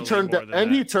he turned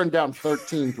down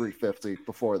 13,350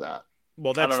 before that.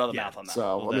 Well, I don't know the math on that.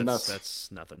 So well,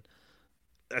 that's nothing.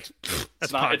 That's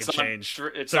pocket change.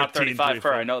 It's not 35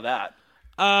 per. I know that.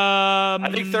 I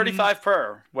think 35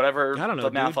 per. Whatever. I don't know.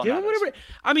 The math on that. Whatever.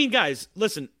 I mean, guys,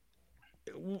 listen.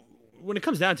 When it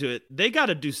comes down to it, they got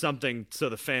to do something so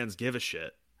the fans give a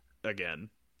shit again.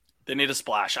 They need a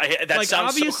splash. That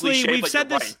sounds obviously, so cliche, we've but said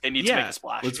you're this. right. They need to make a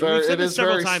splash. It is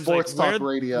very sports talk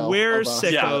radio. We're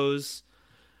sickos,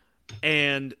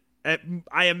 and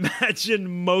I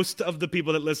imagine most of the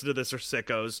people that listen to this are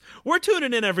sickos. We're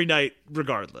tuning in every night,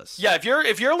 regardless. Yeah,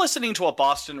 if you're listening to a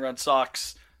Boston Red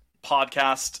Sox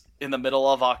podcast in the middle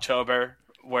of October,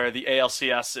 where the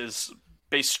ALCS is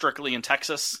based strictly in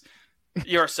Texas,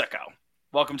 you're a sicko.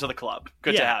 Welcome to the club.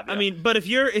 Good to have you. I mean, but if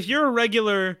you're a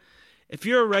regular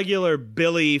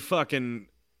Billy fucking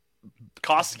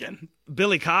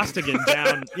Billy Costigan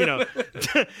down,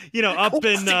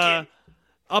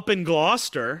 up in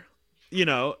Gloucester, you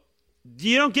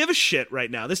don't give a shit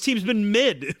right now. This team's been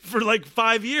mid for like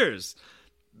 5 years.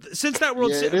 Since that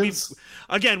World Series,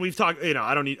 we've talked,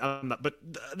 but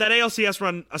that ALCS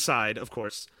run aside, of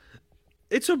course,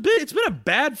 it's been a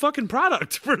bad fucking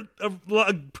product for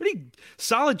a pretty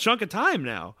solid chunk of time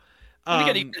now.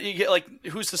 You get, like,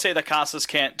 who's to say that Casas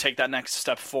can't take that next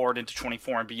step forward into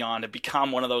 24 and beyond and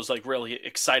become one of those like really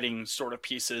exciting sort of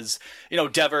pieces?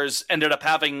 Devers ended up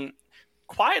having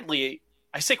quietly.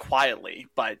 I say quietly,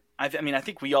 but I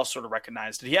think we all sort of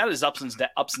recognized it. He had his ups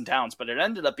and downs, but it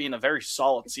ended up being a very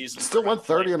solid season. Still won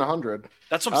 30 and 100.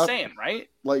 That's what I'm saying, right?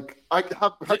 Like, how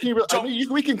can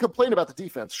you? We can complain about the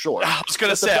defense, sure. I was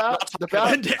going to say,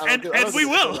 and we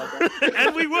will,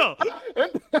 and we will.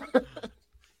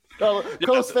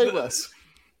 Close Fayless.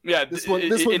 Yeah, this one in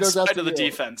goes out spite to of the you.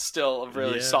 defense, still a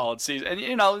really solid season.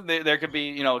 And there could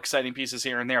be exciting pieces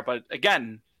here and there, but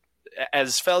again,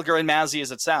 as Felger and Mazzy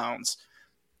as it sounds,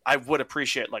 I would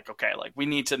appreciate we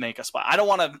need to make a splash. I don't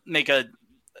want to make a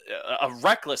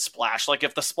reckless splash. Like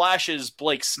if the splash is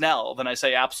Blake Snell, then I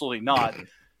say absolutely not.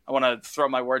 I want to throw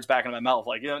my words back into my mouth.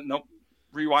 Like, nope,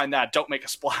 rewind that. Don't make a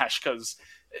splash because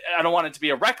I don't want it to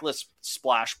be a reckless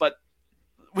splash. But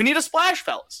we need a splash,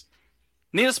 fellas.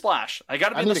 Need a splash. I got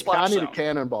to be in the splash zone. I need a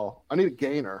cannonball. I need a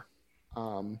gainer.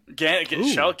 Show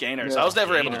gainers. I was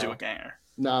never able to do a gainer.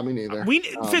 Nah, me neither.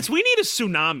 Fitz, we need a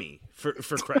tsunami for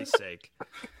Christ's sake.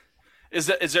 Is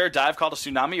there a dive called a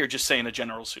tsunami, or just saying a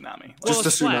general tsunami? Just a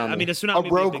tsunami. I mean, a tsunami. A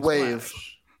rogue wave.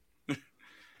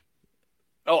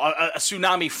 A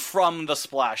tsunami from the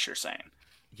splash, you're saying?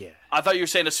 Yeah. I thought you were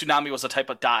saying a tsunami was a type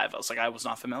of dive. I was like, I was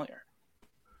not familiar.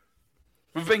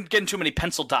 We've been getting too many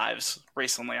pencil dives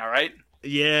recently, all right?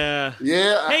 Yeah.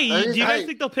 Yeah. Hey, do you guys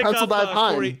think they'll pick pencil up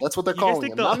dive Corey? That's what they're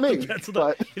calling it. Not me. You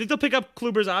think they'll pick up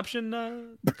Kluber's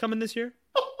option coming this year?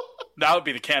 That would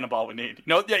be the cannonball we need.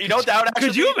 That would actually.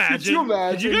 Could you imagine?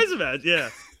 Could you guys imagine? Yeah.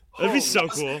 That'd be so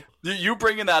cool. You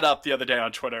bringing that up the other day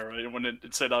on Twitter when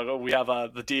it said, "Oh, we have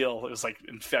the deal." It was like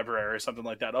in February or something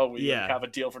like that. Oh, we have a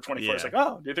deal for 24. Yeah. It's like,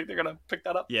 oh, do you think they're gonna pick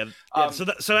that up? Yeah.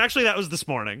 So actually, that was this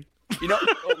morning.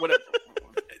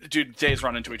 Dude, days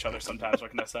run into each other sometimes.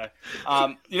 What can I say?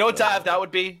 What dive that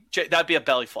would be? That'd be a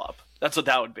belly flop. That's what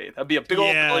that would be. That'd be a big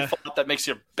old belly flop that makes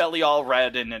your belly all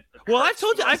red and it. Well, I've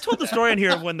told the story on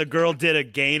here of when the girl did a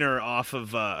gainer off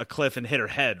of a cliff and hit her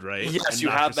head, right? Yes, and you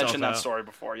have mentioned out. that story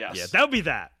before. Yes. Yeah, that would be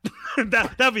that.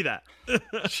 That'd be that.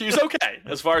 She's okay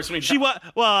as far as we know. She was.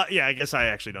 Well, yeah. I guess I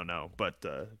actually don't know, but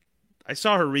I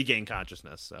saw her regain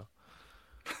consciousness. So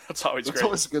that's always great. It's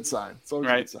always a good sign. It's always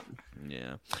a good sign.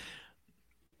 Yeah.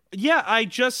 Yeah, I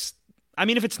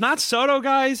mean, if it's not Soto,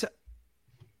 guys,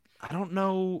 I don't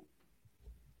know.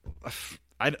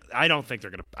 I don't think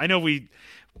they're gonna. I know we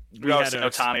had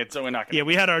Ohtani, so we're not gonna. Yeah,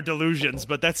 we had our delusions,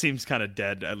 but that seems kind of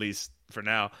dead, at least for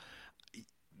now.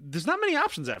 There's not many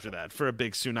options after that for a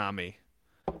big tsunami.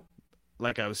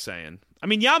 Like I was saying, I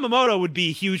mean, Yamamoto would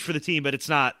be huge for the team, but it's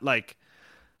not like.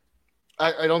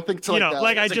 I don't think so.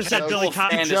 Like I just said, Billy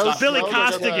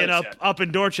Costigan up up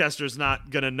in Dorchester's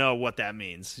not gonna know what that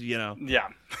means. Yeah.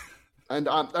 And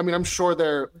I'm sure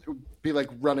they're be like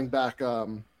running back.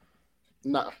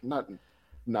 Not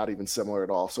even similar at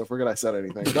all. So I forget I said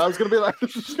anything. I was gonna be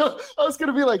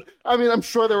like. I mean, I'm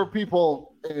sure there were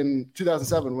people in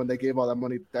 2007 when they gave all that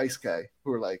money to Dice K who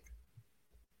were like,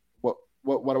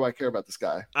 what do I care about this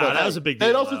guy? That was a big deal.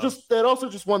 They'd also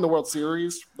just won the World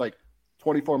Series like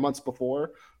 24 months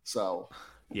before. So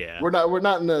yeah, we're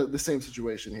not in the same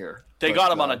situation here. They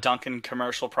got him on a Dunkin'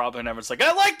 commercial probably, and everyone's like,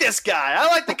 I like this guy. I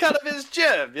like the cut of his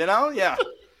jib, Yeah.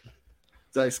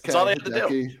 Dice That's all they had to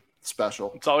do. Special.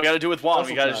 That's all we got to do with Juan.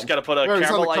 We just got to put a caramelized. He's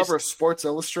on the cover of caramelized. Sports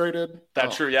Illustrated.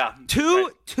 That's true, yeah.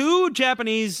 Two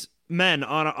Japanese men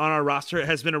on our roster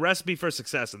has been a recipe for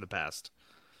success in the past.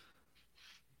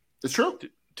 It's true.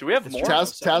 Do we have more?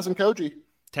 Taz and Koji.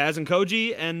 Taz and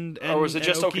Koji and or was it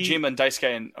just Okajima and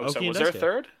Daisuke and Oso? Was there a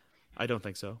third? I don't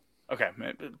think so. Okay.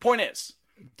 The point is,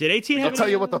 did 18 have I'll tell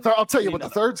you what the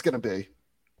third's going to be.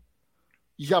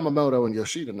 Yamamoto and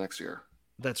Yoshida next year.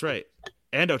 That's right.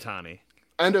 And Ohtani.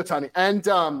 And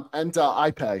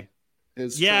Ippei.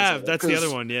 That's the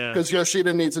other one, yeah. Because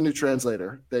Yoshida needs a new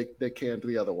translator. They canned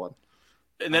the other one.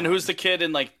 And then who's the kid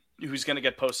who's going to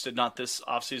get posted, not this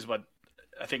offseason, but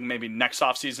I think maybe next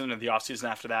offseason or the offseason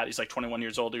after that. He's like 21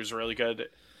 years old. He was really good.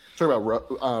 Talking about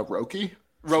Roki?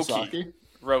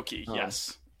 Roki,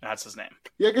 yes. That's his name.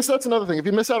 Yeah, I guess that's another thing. If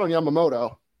you miss out on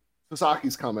Yamamoto,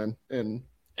 Sasaki's coming. And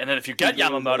then if you get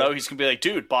Yamamoto, he's going to be like,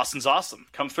 dude, Boston's awesome.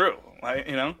 Come through.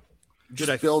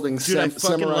 Just building I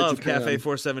fucking love Japan. Cafe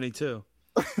 472.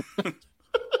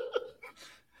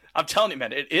 I'm telling you,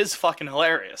 man, it is fucking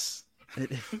hilarious.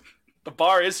 The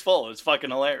bar is full. It's fucking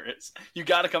hilarious. You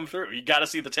got to come through. You got to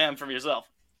see the TAM for yourself.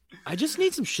 I just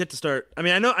need some shit to start. I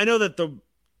mean, I know that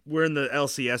we're in the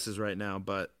LCSs right now,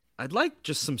 but I'd like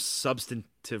just some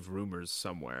substantive rumors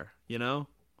somewhere. That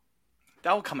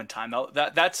will come in time.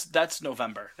 That's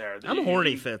November. There, I'm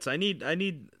horny, Fitz. I need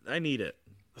it.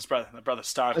 My brother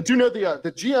starved. I do know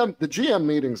the GM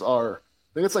meetings are.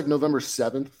 I think it's like November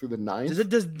 7th through the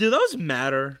 9th. Do those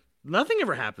matter? Nothing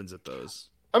ever happens at those.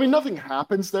 I mean, nothing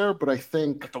happens there, but I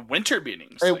think at the winter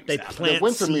meetings they plant the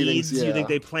winter seeds. Meetings, yeah. You think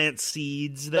they plant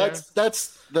seeds there?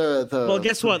 That's the well.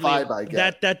 Guess what, vibe Liam? I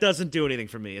get. That doesn't do anything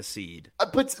for me. A seed,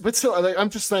 but still, I'm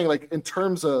just saying, like in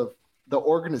terms of the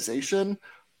organization,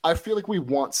 I feel like we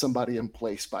want somebody in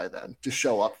place by then to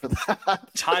show up for that.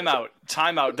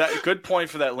 Timeout. That good point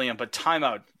for that, Liam. But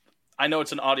timeout. I know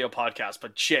it's an audio podcast,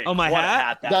 but Jake, my what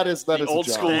hat? That is the old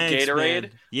school Thanks,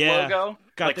 Gatorade logo,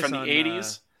 got from the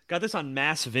 80s. Got this on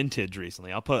Mass Vintage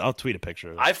recently. I'll tweet a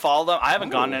picture of it. I follow them. I haven't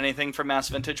gotten anything from Mass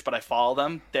Vintage, but I follow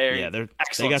them. They're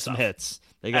excellent. They got stuff. some hits.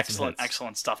 They got some hits.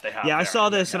 Excellent stuff they have. Yeah, I saw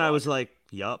this and I was like,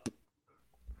 yup.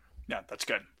 Yeah, that's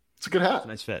good. It's a good hat.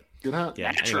 Nice fit. Good hat.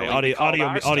 Yeah. Anyway,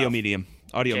 audio medium.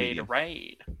 Audio medium.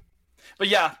 Gatorade. But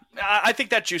yeah, I think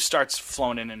that juice starts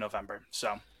flowing in November.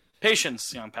 So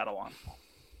patience, young Padawan.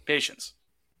 Patience.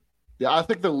 Yeah, I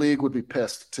think the league would be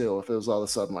pissed too if it was all of a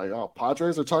sudden like, oh,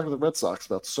 Padres are talking to the Red Sox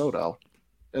about Soto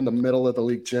in the middle of the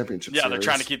league championship series. They're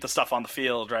trying to keep the stuff on the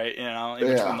field, right? In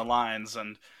between the lines.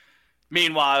 And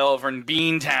meanwhile, over in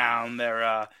Beantown,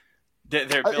 they're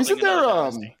building another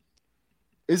dynasty.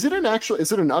 Is it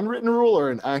an unwritten rule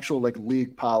or an actual like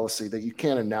league policy that you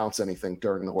can't announce anything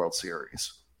during the World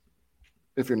Series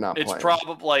if you're not playing? It's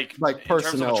probably like personnel. In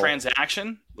terms of a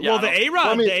transaction. Well, the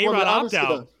A-Rod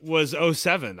opt-out was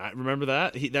 2007. I remember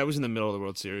that. That was in the middle of the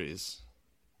World Series.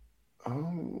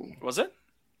 Oh. Was it?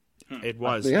 It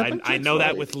was. I know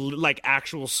that with like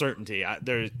actual certainty.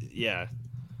 We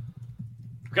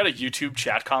got a YouTube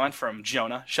chat comment from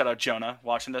Jonah. Shout out Jonah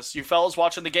watching this. You fellas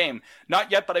watching the game?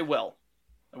 Not yet, but I will.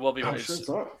 I will be. I I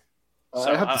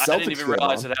didn't even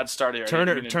realize it had started.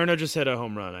 Turner just hit a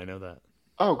home run. I know that.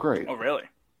 Oh, great. Oh, really?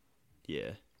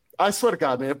 Yeah. I swear to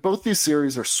God, man, if both these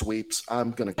series are sweeps,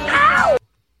 I'm going to go. I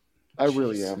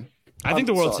really am. I think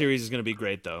the World Series is going to be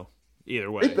great, though.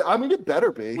 Either way. It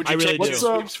better be. Would you take two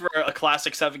sweeps for a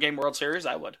classic 7-game World Series?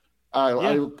 I would.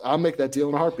 I'll make that deal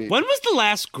in a heartbeat. When was the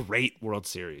last great World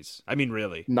Series? I mean,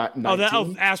 really?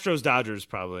 Astros Dodgers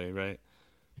probably, right?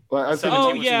 Well, I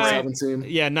think 17.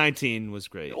 Yeah, 19 was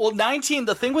great. Well, 19.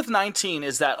 The thing with 19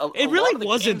 is that it really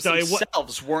wasn't. Though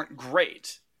themselves weren't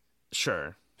great.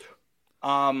 Sure.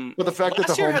 But the fact that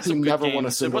the home team never won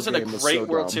a single game, it wasn't a great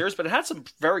World Series, but it had some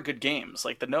very good games.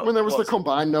 Like there was the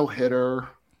combined no hitter.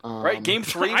 Right, Game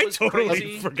 3 was I totally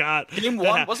crazy. Forgot. Game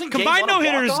 1 wasn't combined no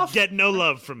hitters get no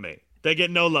love from me. They get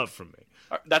no love from me.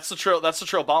 That's the Trill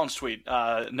Ballins tweet.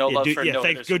 No love for no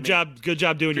hitters. Good job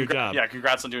doing your job. Yeah,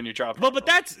 congrats on doing your job. Well, but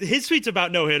that's his tweet's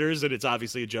about no hitters, and it's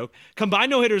obviously a joke.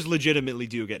 Combined no hitters legitimately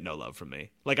do get no love from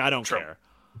me. Like I don't care.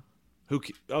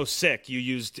 Sick. You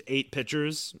used 8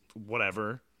 pitchers.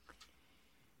 Whatever.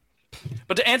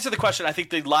 But to answer the question, I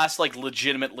think the last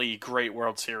legitimately great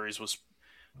World Series was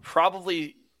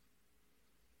probably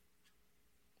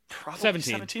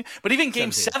 17. But even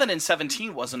Game 7 and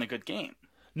 17 wasn't a good game.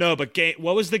 No, but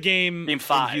what was the game? Game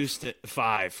 5. In Houston?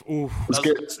 5. Ooh.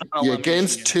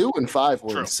 Games 2 and 5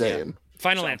 were insane. Yeah.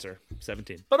 Final answer,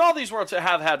 17. But all these worlds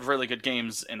have had really good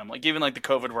games in them. Like even like the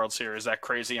COVID World Series, that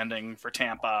crazy ending for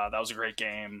Tampa, that was a great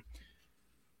game.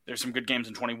 There's some good games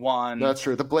in 21. That's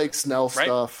true. The Blake Snell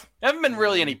stuff. There haven't been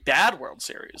really any bad World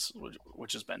Series,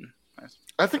 which has been nice.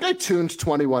 I think I tuned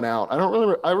 21 out.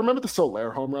 I remember the Soler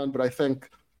home run, but I think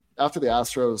after the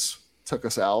Astros took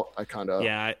us out, I kind of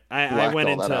I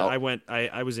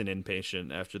was an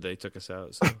inpatient after they took us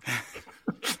out. So.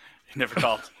 You never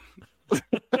called.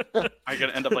 Are you going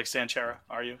to end up like Sanchera?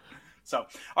 Are you? So,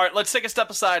 all right, let's take a step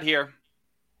aside here.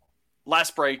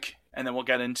 Last break, and then we'll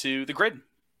get into the grid.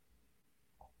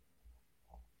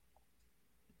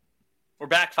 We're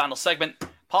back. Final segment.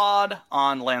 Pod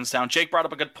on Lansdowne. Jake brought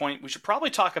up a good point. We should probably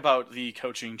talk about the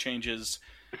coaching changes.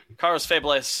 Carlos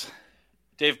Fables,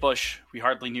 Dave Bush, we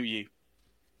hardly knew ye.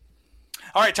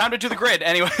 All right, time to do the grid.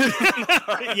 Anyway.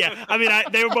 Yeah, I mean,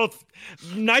 they were both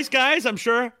nice guys, I'm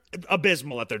sure.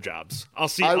 Abysmal at their jobs. I'll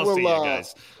see you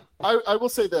guys. I will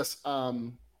say this.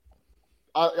 Obviously,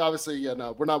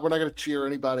 we're not going to cheer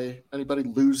anybody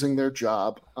losing their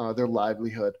job, their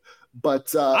livelihood.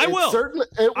 But I will.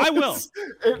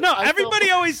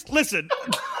 Everybody always listen.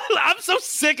 I'm so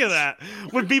sick of that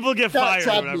when people get fired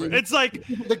or whatever. It's like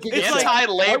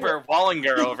anti-labor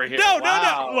Wallinger over here. No.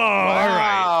 Wow. Whoa,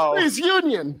 all right. He's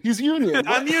union.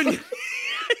 I'm union.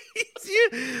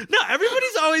 No,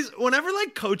 everybody's always whenever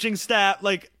like coaching staff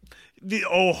like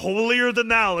holier than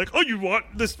thou. Like, you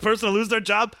want this person to lose their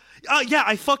job? Yeah,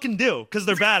 I fucking do because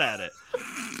they're bad at it.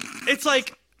 It's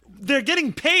like they're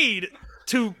getting paid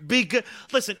to be good.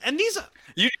 Listen, and these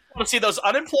you want to see those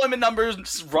unemployment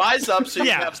numbers rise up so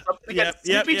you can have something at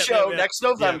Sleepy Show next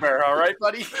November. Yeah. All right,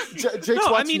 buddy.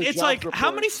 No, I mean it's like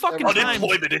how many fucking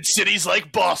unemployment in cities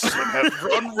like Boston have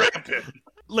run rampant.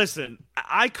 Listen,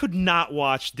 I could not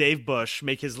watch Dave Bush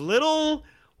make his little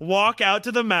walk out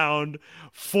to the mound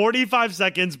 45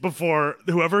 seconds before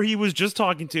whoever he was just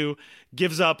talking to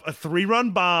gives up a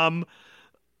 3-run bomb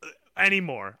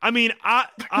anymore. I mean,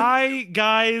 I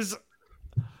guys,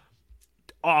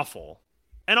 awful.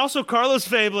 And also Carlos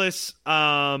Fables,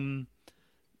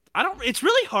 it's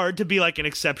really hard to be like an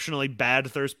exceptionally bad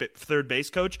third base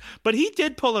coach, but he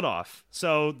did pull it off.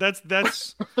 So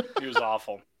that's he was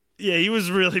awful. Yeah, he was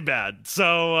really bad.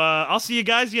 So I'll see you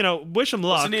guys. Wish him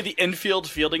luck. Wasn't he the infield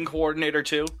fielding coordinator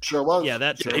too? Sure was. Yeah,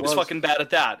 that he was fucking bad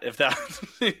at that. If that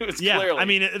was clearly. I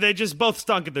mean, they just both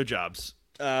stunk at their jobs.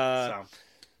 So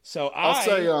I'll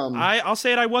say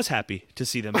it. I was happy to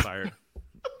see them fired.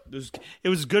 It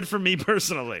was good for me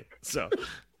personally. So,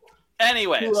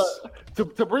 anyways, to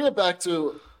bring it back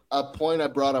to a point I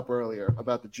brought up earlier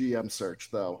about the GM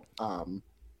search, though.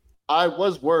 I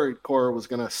was worried Cora was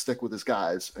going to stick with his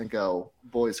guys and go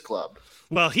boys club.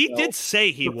 Well, he did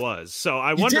say he was. So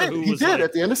I wonder who was like,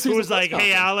 at the end of season. Who was like,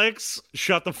 "Hey, Alex,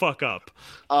 shut the fuck up."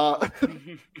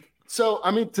 So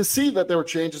I mean, to see that there were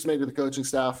changes made to the coaching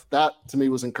staff, that to me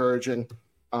was encouraging,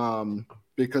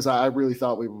 because I really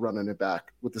thought we were running it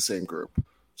back with the same group.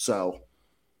 So,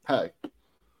 hey,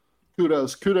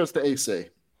 kudos to AC.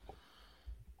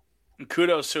 And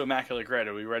kudos to Immaculate Grid.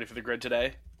 Are we ready for the grid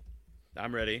today?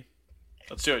 I'm ready.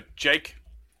 Let's do it. Jake,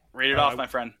 read it off, my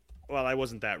friend. Well, I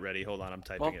wasn't that ready. Hold on, I'm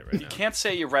typing it right now. You can't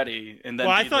say you're ready and then.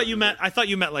 Well, I thought you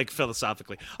meant like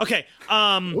philosophically. Okay.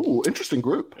 Ooh, interesting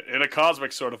group. In a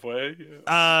cosmic sort of way.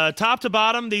 Yeah. Top to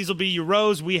bottom, these will be your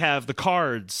rows. We have the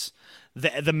Cards,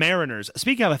 the Mariners.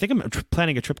 Speaking of, I think I'm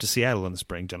planning a trip to Seattle in the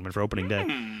spring, gentlemen, for opening day.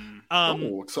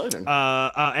 Exciting.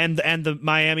 And the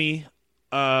Miami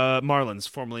Marlins,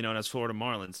 formerly known as Florida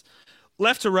Marlins.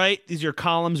 Left to right, these are your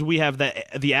columns. We have the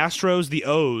Astros, the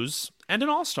O's, and an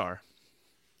All-Star.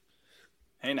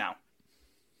 Hey, now.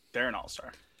 They're an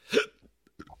All-Star.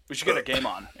 We should get a game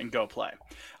on and go play.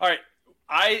 All right.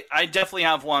 I definitely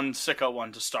have one sicko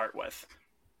one to start with.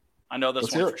 I know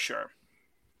this one for sure.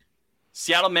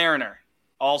 Seattle Mariner,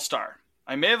 All-Star.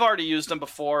 I may have already used him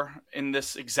before in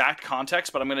this exact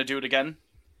context, but I'm going to do it again.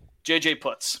 JJ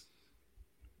Putz.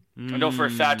 I know for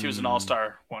a fact he was an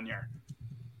All-Star one year.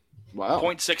 Wow.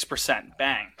 0.6%.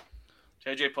 Bang.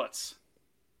 JJ Putz.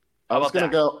 I was gonna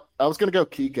go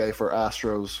Kike for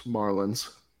Astros Marlins.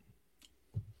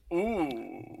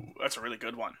 Ooh, that's a really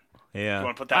good one. Yeah. You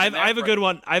want to put that I in there? have a good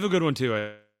one. I have a good one too.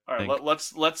 All right,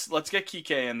 let's get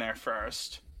Kike in there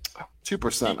first.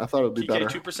 2%. I thought it would be better.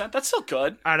 2%. That's still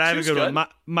good. All right, I have a good one.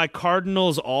 My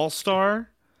Cardinals All-Star,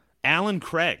 Alan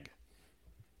Craig.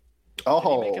 Oh,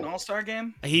 did he make an All-Star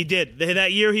game? He did.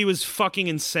 That year he was fucking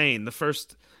insane. The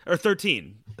first or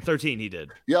 13 he did.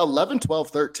 Yeah, 11, 12,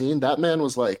 13. That man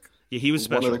was like Yeah, he was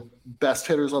special. One of the best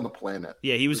hitters on the planet.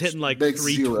 Yeah, he was hitting like makes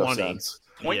 320.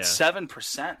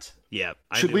 0.7%. Yeah.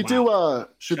 Should we do old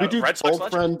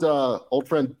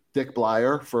friend Dick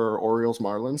Blyer for Orioles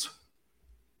Marlins?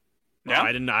 Yeah.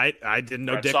 I didn't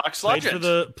know Red Dick Sox played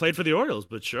for the Orioles,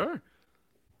 but sure.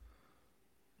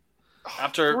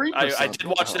 After I did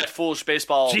watch that Foolish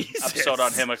Baseball Jesus. episode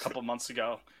on him a couple months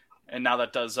ago, and now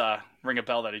that does ring a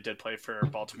bell that he did play for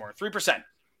Baltimore. 3%.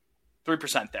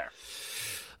 3% there.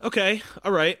 Okay.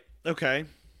 All right. Okay.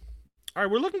 All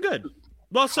right. We're looking good.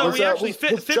 Well, so we actually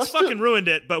Fitz fucking ruined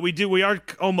it, but we are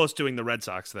almost doing the Red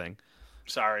Sox thing.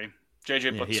 Sorry,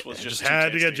 JJ Putz was just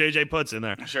had too to get JJ Putz in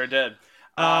there. Sure did.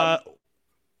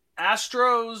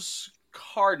 Astros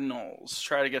Cardinals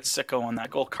try to get sicko on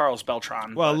that goal. Carlos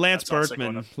Beltran. Well, Lance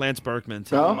Berkman.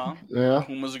 Too. Oh, yeah.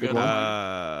 Whom was a good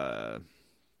one.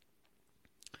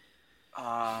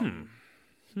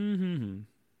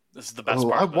 This is the best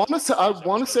part. I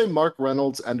want to say Mark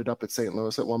Reynolds ended up at St.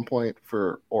 Louis at one point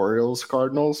for Orioles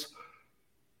Cardinals,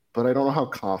 but I don't know how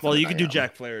confident. Well, you could do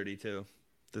Jack Flaherty too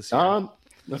this year.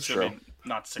 That's true.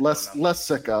 Not sicko. Less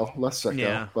sicko.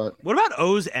 Yeah. But what about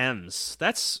O's M's?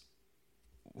 That's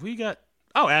we got.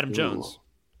 Oh, Adam Jones.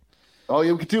 Oh,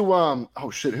 yeah, we could do. Oh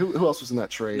shit, who else was in that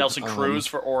trade? Nelson Cruz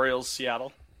for Orioles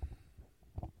Seattle.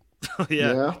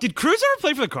 Yeah. Did Cruz ever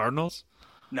play for the Cardinals?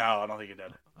 No, I don't think he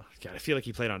did. Oh, God, I feel like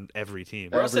he played on every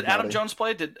team. Where else did Adam Jones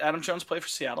play? Did Adam Jones play for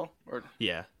Seattle? Or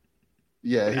yeah.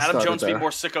 Yeah, he Adam Jones there. be more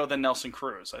sicko than Nelson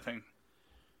Cruz, I think.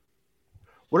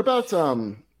 What about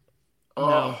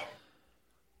No.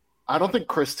 I don't think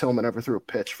Chris Tillman ever threw a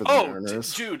pitch for the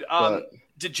Mariners. Dude,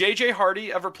 did JJ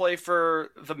Hardy ever play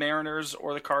for the Mariners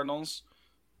or the Cardinals?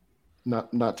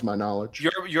 Not to my knowledge.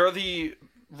 You're the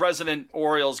resident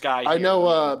Orioles guy. I know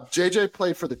JJ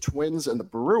played for the Twins and the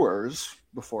Brewers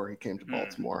before he came to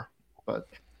Baltimore. But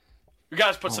we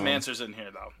gotta put some answers in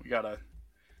here, though. We gotta.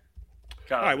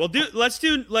 All right, well, let's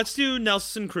do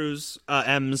Nelson Cruz,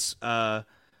 M's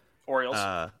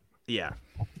Orioles. Yeah.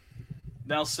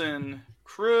 Nelson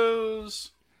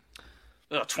Cruz.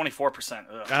 24%.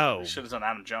 Oh, should have done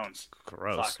Adam Jones.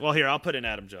 Gross. Fuck. Well, here, I'll put in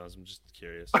Adam Jones. I'm just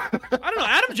curious. I don't know.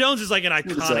 Adam Jones is like an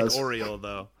iconic Oriole,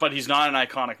 though. But he's not an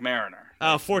iconic Mariner.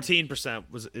 14%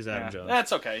 is Adam Jones.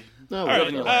 That's okay. No, all right.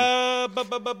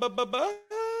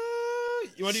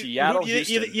 You want Seattle,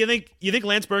 you think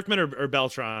Lance Berkman or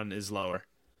Beltran is lower?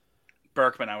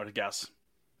 Berkman, I would guess.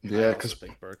 Yeah, because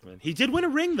Berkman. He did win a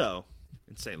ring though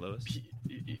in St. Louis.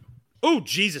 Oh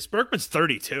Jesus, Berkman's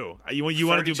 32. You want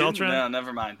to do Beltran? No,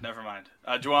 never mind. Do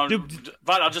you want?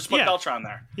 But I'll just put Beltran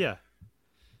there. Yeah.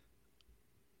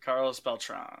 Carlos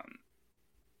Beltran,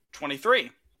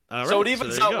 23. Right, so it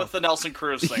evens out with the Nelson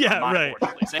Cruz thing. Yeah, on my right.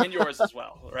 board, at least, and yours as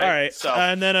well. Right. All right. So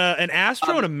and then an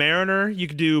Astro and a Mariner. You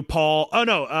could do Paul. Oh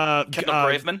no, Kendall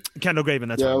Graveman. Kendall Graveman.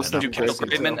 That's what I was thinking. Kendall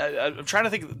Graveman. I'm trying to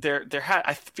think.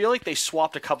 I feel like they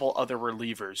swapped a couple other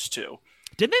relievers too.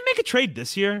 Didn't they make a trade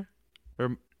this year?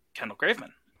 Or Kendall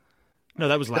Graveman. No,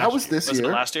 that was last year. This was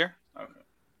year. It last year?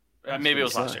 Okay. Maybe it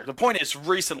was last year. The point is,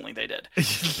 recently they did.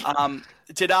 Who's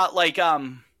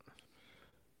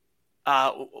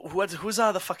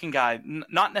the fucking guy?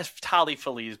 Not Neftali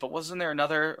Feliz, but wasn't there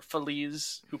another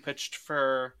Feliz who pitched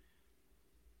for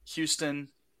Houston?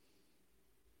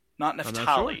 Not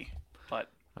Neftali, but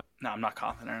no, I'm not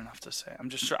confident enough to say. I'm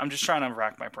just trying to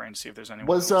rack my brain to see if there's anyone.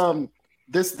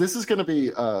 This is going to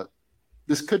be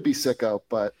this could be sicko,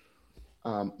 but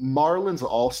Marlins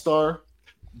All-Star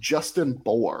Justin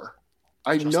Bohr.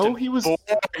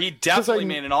 He definitely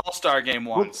made an All-Star game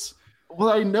once. Well,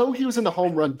 I know he was in the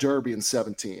home run derby in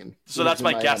 17. So that's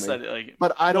my guess.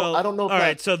 But I don't know. All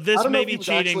right, so this may be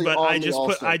cheating, but I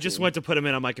just went to put him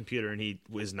in on my computer, and he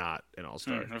was not an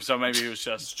All-Star. So maybe he was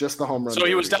just the home run. So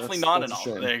he was definitely not an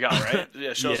All-Star. There you go. Right?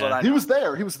 Yeah, shows what I know. He was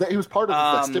there. He was part of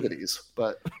the festivities,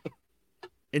 but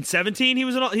in 17 he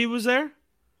was there.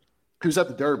 He was at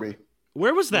the Derby.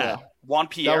 Where was that? Yeah. Juan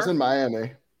Pierre. That was in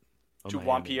Miami.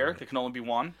 Juan Pierre. There can only be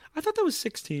one. I thought that was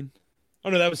 16. Oh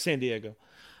no, that was San Diego.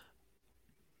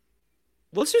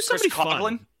 Well, let's do somebody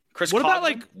fun. Chris what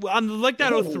Coughlin? about on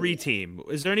that 03 team?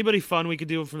 Is there anybody fun we could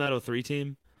do from that 03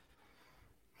 team?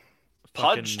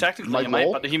 Pudge, technically, he might,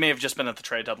 but he may have just been at the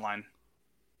trade deadline.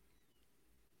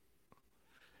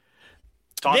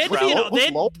 Did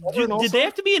they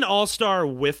have to be an all-star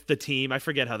with the team? I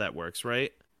forget how that works,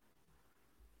 right?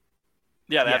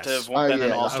 Yeah, they have to have been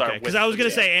an all-star. Okay, because I was going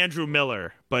to say Andrew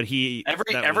Miller, but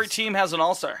every team has an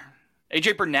all-star.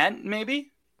 AJ Burnett,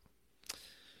 maybe.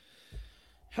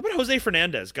 How about Jose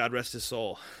Fernandez? God rest his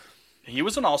soul. He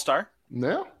was an all-star.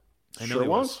 Yeah, I know he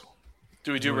was.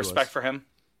 Do we do respect for him?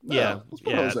 Yeah.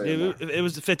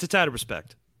 It's out of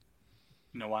respect.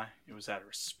 You know why? It was out of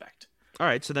respect. All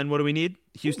right, so then what do we need?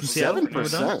 Houston, Seattle.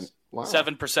 7%. Wow.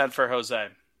 7% for Jose.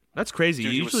 That's crazy.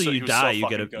 Dude, Usually he you was die, so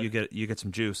you get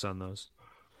some juice on those.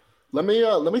 Let me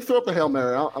throw up a Hail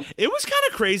Mary. It was kind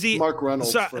of crazy. Mark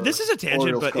Reynolds. So, this is a tangent,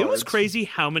 Orioles but cards. it was crazy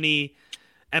how many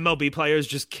MLB players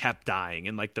just kept dying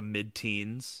in like the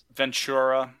mid-teens.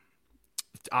 Ventura.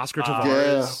 Oscar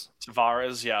Tavares.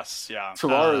 Tavares, yes, yeah.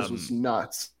 Tavares was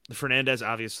nuts. Fernandez,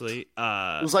 obviously. It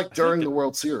was like during the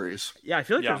World Series. Yeah, I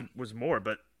feel like there was more,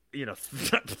 but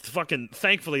fucking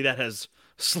thankfully that has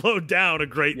slowed down a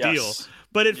great deal.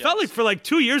 But it felt like for like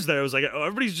 2 years there, it was like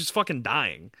everybody's just fucking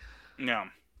dying. Yeah.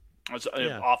 It was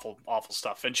awful, awful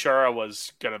stuff. Ventura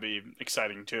was going to be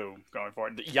exciting too, going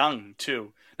forward. Young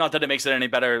too. Not that it makes it any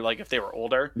better, like if they were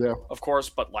older, of course,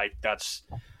 but like that's,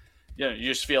 you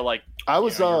just feel like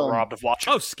you're robbed of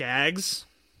watching. Oh, Skaggs.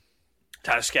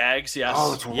 Tyler Skaggs, yes.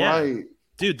 Oh, that's right.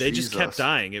 Dude, they just kept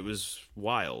dying. It was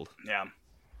wild. Yeah.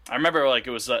 I remember like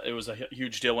it was a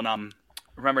huge deal when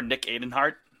remember Nick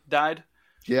Adenhart died?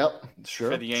 Yep,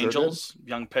 sure. For the Angels,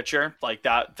 young pitcher. Like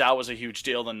that was a huge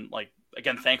deal. And like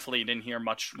again, thankfully you didn't hear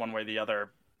much one way or the other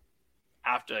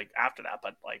after that,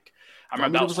 but like I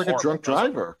remember that was like a drunk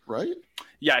driver, right?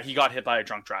 Yeah, he got hit by a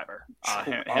drunk driver.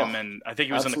 Him and I think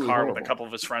he was in the car with a couple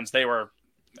of his friends. They were,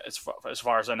 as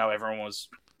far as I know, everyone was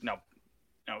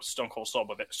stone cold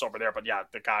sober there. But yeah,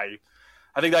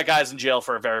 I think that guy's in jail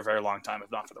for a very, very long time,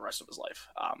 if not for the rest of his life.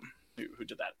 Who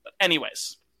did that? But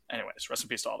anyways, rest in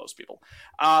peace to all those people.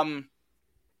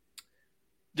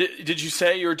 Did you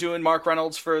say you were doing Mark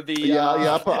Reynolds for the?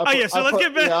 So let's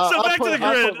get back. Back to the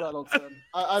grid.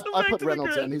 I put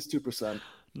Reynolds in. He's 2%.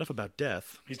 Enough about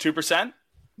death. He's 2%.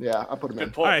 Yeah, I put him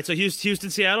in. Pull. All right, so Houston,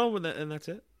 Seattle, and that's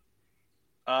it.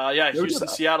 Houston,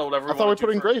 Seattle, whatever. I thought we put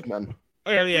in Graveman.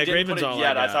 Oh yeah, Graveman's all.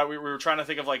 I thought we were trying to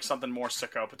think of like something more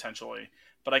sicko potentially,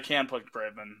 but I can put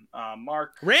Graveman.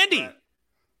 Mark.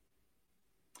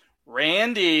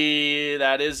 Randy,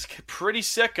 that is pretty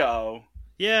sicko.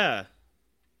 Yeah.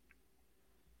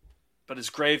 But is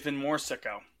Graveman more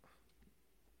sicko?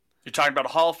 You're talking about a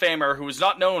Hall of Famer who is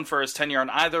not known for his tenure on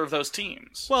either of those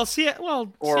teams. Or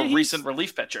a recent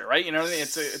relief pitcher, right? You know what I mean?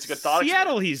 It's a good thought.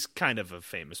 Seattle, he's kind of a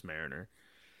famous Mariner.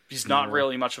 He's not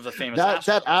really much of a famous.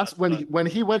 When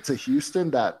he went to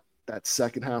Houston, that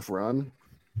second half run,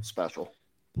 special.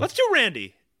 Let's do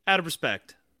Randy. Out of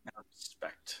respect.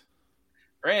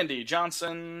 Randy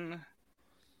Johnson.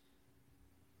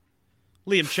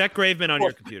 Liam, check Graveman on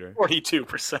your computer.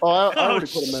 42%. Oh, I already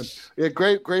put him in. Yeah,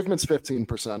 Graveman's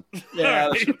 15%. Yeah,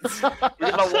 we got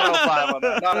a 105 on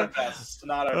that. Not our best.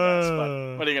 Not our best.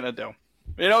 But what are you gonna do?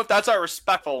 You know, that's our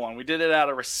respectful one. We did it out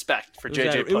of respect for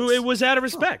JJ. It was out of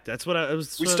respect. That's what I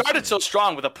was. We started so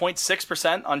strong with a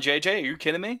 0.6% on JJ. Are you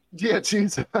kidding me? Yeah,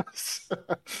 Jesus.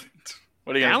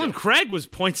 What are you gonna Alan do? Craig was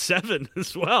 0.7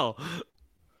 as well.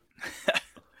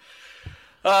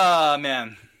 Oh,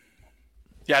 man.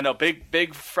 Yeah, no,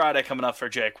 big Friday coming up for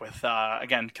Jake with,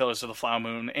 again, Killers of the Flower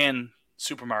Moon and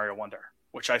Super Mario Wonder,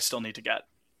 which I still need to get.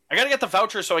 I got to get the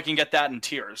voucher so I can get that in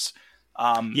Tears.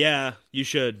 Yeah, you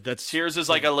should. Tears is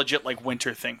like a legit like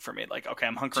winter thing for me. Like, okay,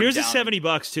 I'm hunkering Tears down. Tears is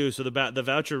 $70 too, so the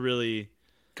voucher really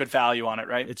good value on it,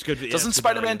 right? It's good. Doesn't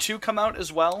Spider-Man 2 come out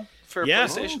as well for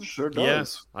PlayStation? Oh, sure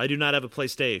does. Yeah, I do not have a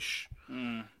PlayStation.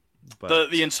 But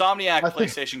the Insomniac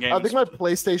PlayStation games. I think my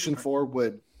PlayStation 4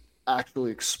 would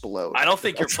actually explode. I don't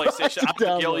think your PlayStation. I don't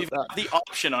think you'll even have the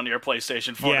option on your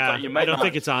PlayStation 4. Yeah, but you might I don't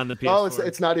think it's on the PS4. Oh,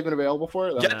 it's not even available for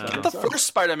it. Get the first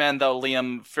Spider-Man though,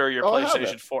 Liam, for your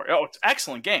PlayStation 4. Oh, it's an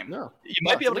excellent game. Yeah. You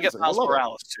might be able to get Miles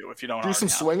Morales too if you don't. Do some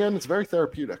swinging. It's very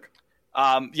therapeutic.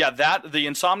 The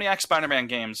Insomniac Spider-Man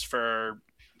games for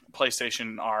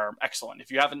PlayStation are excellent.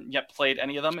 If you haven't yet played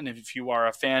any of them, and if you are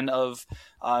a fan of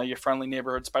your friendly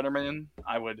neighborhood Spider-Man,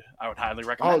 I would highly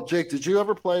recommend. Oh, Jake, did you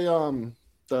ever play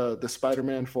the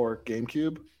Spider-Man for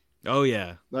GameCube? Oh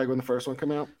yeah, like when the first one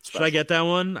came out. Should I get that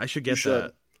one? I should get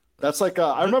that. That's like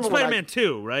I remember Spider-Man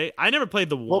 2, right? I never played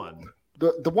the one.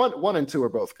 The one and 2 are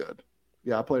both good.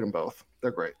 Yeah, I played them both.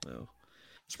 They're great. Oh.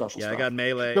 Special stuff. I got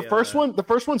Melee. The first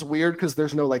one's weird because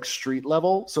there's no like street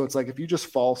level, so it's like if you just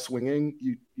fall swinging,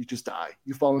 you just die.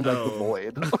 You fall into like the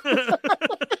void.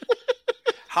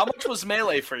 How much was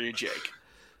Melee for you, Jake?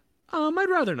 I'd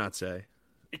rather not say.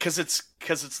 Because it's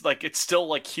like it's still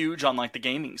like huge on like the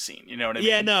gaming scene, you know what I mean?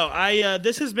 Yeah, no,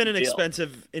 this has been an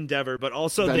expensive endeavor, but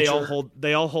also they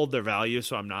all hold their value,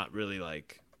 so I'm not really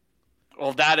like.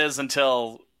 Well, that is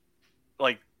until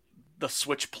like the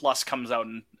Switch Plus comes out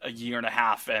in a year and a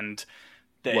half, and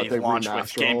they launch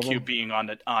with GameCube being on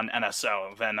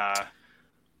NSO. Then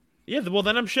yeah, well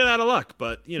then I'm shit out of luck,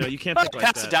 but you know you can't think like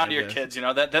pass it down to your kids, you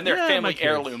know. Then they're family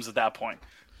heirlooms at that point.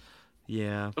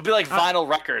 Yeah, it'll be like vinyl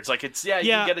records. Like it's you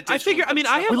can get it. I figure. I mean,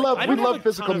 we love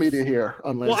physical media here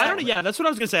on Lansdowne. Well, I don't. Yeah, that's what I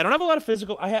was gonna say. I don't have a lot of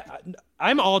physical.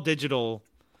 I'm all digital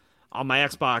on my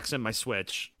Xbox and my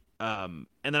Switch. And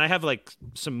then I have like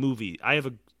some movie. I have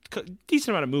a decent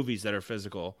amount of movies that are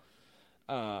physical.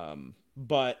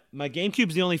 But my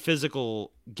GameCube's the only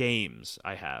physical games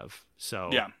I have. So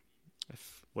yeah,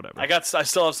 whatever. I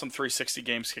still have some 360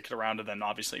 games kicking around, and then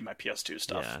obviously my PS2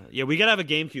 stuff. Yeah. We gotta have a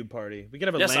GameCube party. We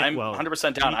gotta have a. Yes, I'm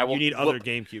 100% down. You need other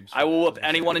GameCubes. I will whoop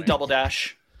anyone in Double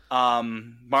Dash.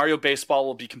 Mario Baseball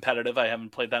will be competitive. I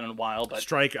haven't played that in a while, but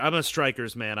I'm a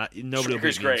Strikers man. Nobody will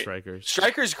beat me in Strikers.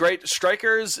 Strikers great.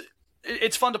 Strikers.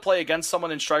 It's fun to play against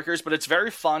someone in Strikers, but it's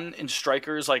very fun in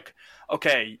Strikers. Like,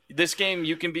 okay, this game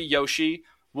you can be Yoshi.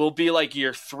 We'll be like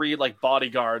your 3 like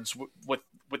bodyguards with.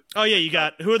 Oh yeah, you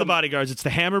got who are the bodyguards? It's the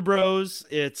Hammer Bros.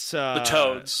 It's the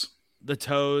Toads. The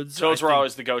Toads. Toads were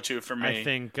always the go-to for me. I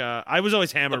think I was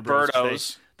always Hammer Bros.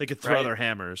 Birdos. They could throw their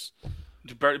hammers.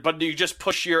 But you just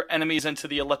push your enemies into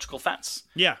the electrical fence.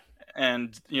 Yeah.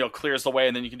 And clears the way,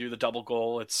 and then you can do the double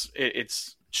goal.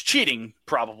 It's cheating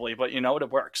probably, but you know what? It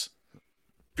works.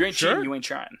 If you ain't cheating, you ain't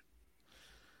trying.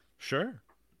 Sure.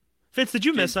 Fitz, did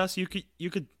you miss us?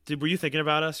 Were you thinking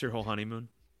about us your whole honeymoon?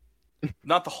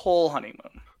 Not the whole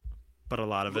honeymoon, but a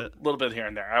lot of it. A little bit here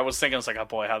and there. I was thinking, it's like, oh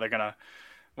boy, how they're gonna.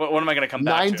 What am I gonna come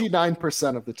back to?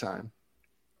 99% of the time.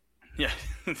 Yeah.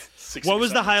 What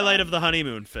was the highlight of the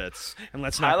honeymoon, Fitz? And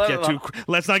let's not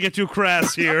get too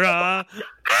crass here. Ow!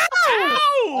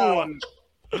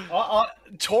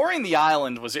 Touring the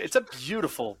island it's a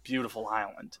beautiful, beautiful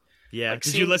island. Yeah.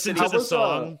 Did you listen to the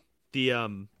song? The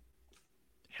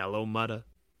Hello Mudda,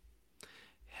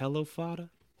 Hello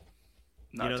Fada.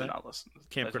 No, I did not listen.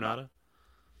 Camp Grenada.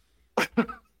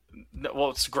 No, well,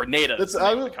 it's Grenada. That's the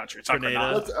name of the country. It's not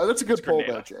Grenada. That's a good poll,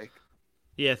 though, Jake.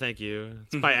 Yeah, thank you.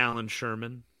 It's by Alan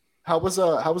Sherman. How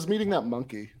was meeting that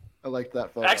monkey? I like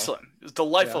that photo. Excellent. It was a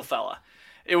delightful fella.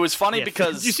 It was funny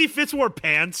because did you see Fitz wore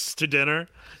pants to dinner?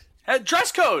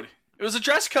 Dress code. It was a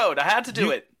dress code. I had to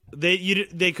do it.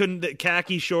 They couldn't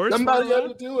khaki shorts. Somebody had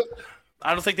to do it.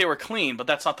 I don't think they were clean, but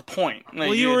that's not the point.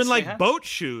 Well, you were in like boat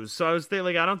shoes, so I was thinking,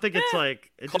 like, I don't think it's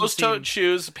like closed-toed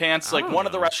shoes, pants. Like one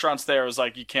of the restaurants there was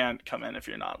like, you can't come in if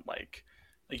you're not like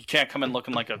you can't come in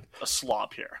looking like a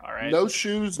slob here. All right. No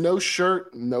shoes, no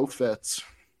shirt, no fits.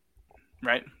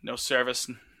 Right. No service,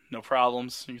 no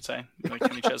problems. You could say, like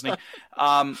Kenny Chesney.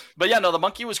 But yeah, no, the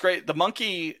monkey was great. The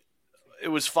monkey, it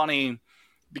was funny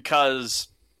because.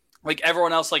 Like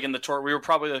everyone else, like in the tour, we were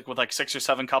probably like with like 6 or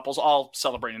 7 couples, all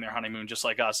celebrating their honeymoon, just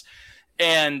like us.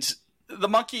 And the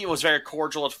monkey was very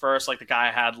cordial at first. Like the guy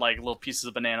had like little pieces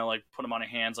of banana, like put them on her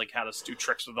hands, like had us do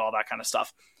tricks with all that kind of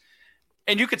stuff.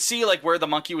 And you could see like where the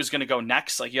monkey was going to go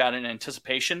next. Like you had an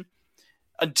anticipation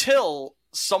until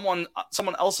someone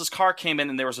else's car came in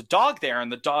and there was a dog there,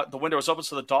 and the window was open,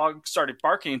 so the dog started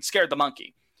barking and scared the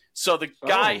monkey. So the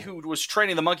guy who was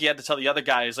training the monkey had to tell the other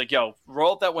guy, he's like, yo,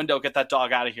 roll up that window, get that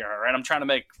dog out of here, all right? I'm trying to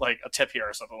make like a tip here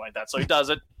or something like that. So he does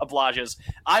it, obliges.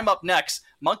 I'm up next.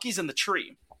 Monkey's in the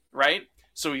tree, right?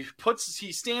 So he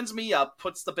stands me up,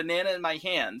 puts the banana in my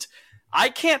hand. I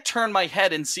can't turn my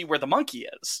head and see where the monkey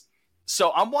is.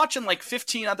 So I'm watching like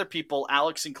 15 other people,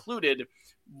 Alex included,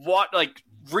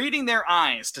 reading their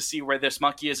eyes to see where this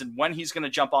monkey is and when he's going to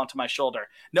jump onto my shoulder.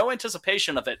 No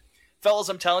anticipation of it. Fellas,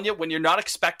 I'm telling you, when you're not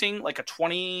expecting like a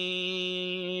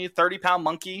 20, 30-pound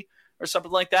monkey or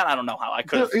something like that, I don't know how I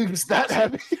could have. It was that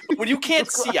heavy. When you can't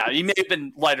see, he may have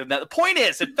been lighter than that. The point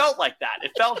is, it felt like that.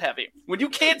 It felt heavy. When you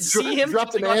can't see him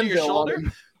jumping onto your shoulder,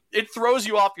 it throws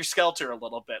you off your skelter a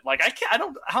little bit. Like,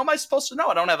 how am I supposed to know?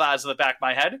 I don't have eyes in the back of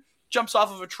my head. Jumps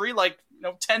off of a tree,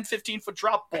 10, 15-foot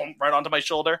drop, boom, right onto my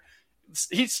shoulder.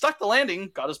 He stuck the landing,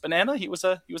 got his banana. He was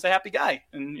a happy guy,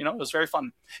 and it was very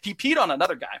fun. He peed on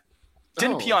another guy.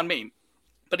 Didn't pee on me,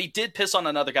 but he did piss on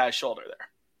another guy's shoulder there.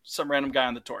 Some random guy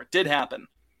on the tour. Did happen.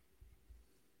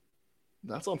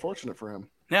 That's unfortunate for him.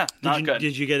 Yeah, not good.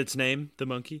 Did you get its name, the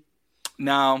monkey?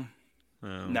 No.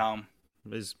 Oh, no.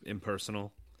 It was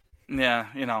impersonal. Yeah,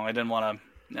 I didn't want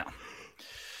to. No.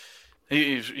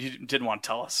 He didn't want to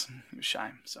tell us. He was shy.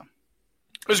 So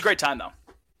it was a great time, though.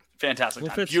 Fantastic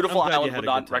time. Beautiful island. Would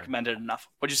not recommend it enough.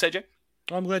 What'd you say, Jay?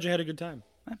 Oh, I'm glad you had a good time.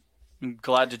 I'm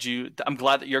glad that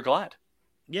you're glad.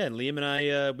 Yeah, and Liam and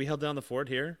I, we held down the fort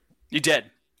here. You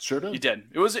did. Sure did. You did.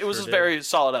 It was a very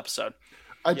solid episode.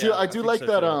 I do like so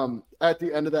that too. At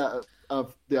the end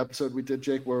of the episode we did,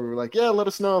 Jake, where we were like, yeah, let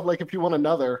us know if you want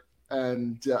another.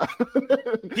 And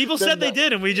people said they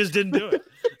did, and we just didn't do it.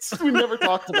 We never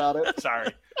talked about it.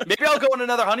 Sorry. Maybe I'll go on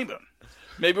another honeymoon.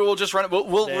 Maybe we'll just run it.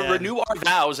 We'll renew our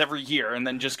vows every year and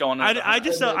then just go on. I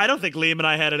don't think Liam and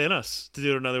I had it in us to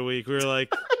do it another week. We were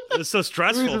like, it's so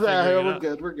stressful.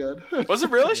 We're good. Was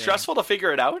it really stressful to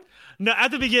figure it out? No,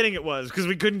 at the beginning it was because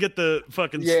we couldn't get the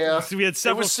fucking. Yeah. So we had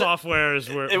several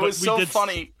softwares where it was so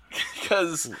funny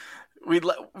because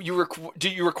you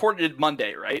recorded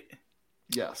Monday, right?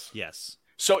 Yes.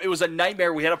 So it was a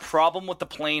nightmare. We had a problem with the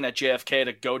plane at JFK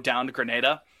to go down to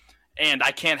Grenada, and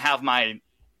I can't have my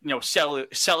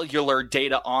cellular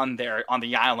data on there on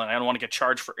the island. I don't want to get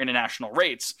charged for international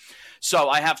rates. So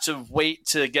I have to wait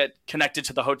to get connected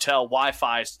to the hotel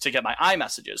Wi-Fi to get my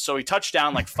iMessages. So we touched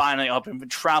down, finally up and been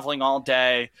traveling all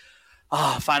day.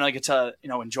 Finally get to,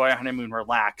 enjoy our honeymoon,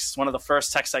 relax. One of the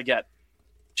first texts I get,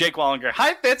 Jake Wallinger,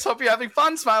 "Hi Fitz, hope you're having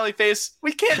fun, smiley face.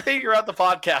 We can't figure out the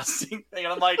podcasting thing." And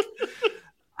I'm like,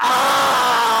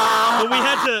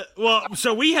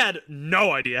 so we had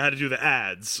no idea how to do the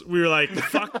ads. We were like,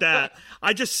 fuck that.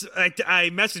 I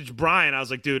messaged Brian. I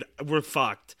was like, dude, we're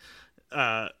fucked.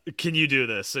 Can you do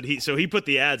this? And he put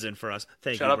the ads in for us.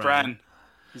 Thank you, Shout out Brian.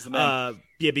 He's the man.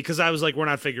 Yeah, because I was like, we're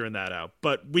not figuring that out.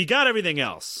 But we got everything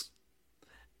else.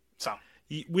 So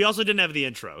we also didn't have the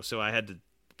intro, so I had to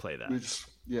play that.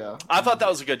 Yeah. I thought that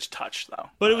was a good touch, though.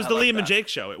 But it was the Liam and Jake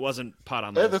show. It wasn't Pot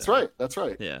on the That's right. That's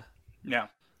right. Yeah. Yeah.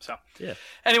 So, yeah.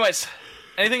 Anyways,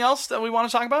 anything else that we want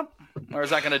to talk about? Or is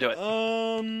that going to do it?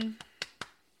 I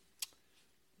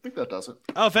think that does it.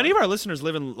 Oh, if any of our listeners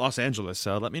live in Los Angeles,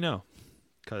 let me know.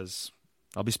 Because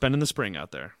I'll be spending the spring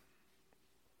out there.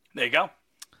 There you go.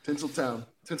 Tinseltown,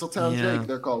 yeah. Jake,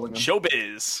 they're calling him.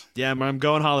 Showbiz. Yeah, I'm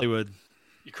going Hollywood.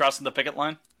 You crossing the picket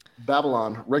line?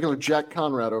 Babylon. Regular Jack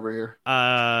Conrad over here.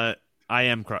 I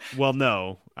am. Well,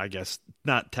 no, I guess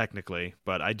not technically,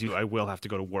 but I will have to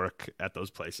go to work at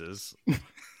those places.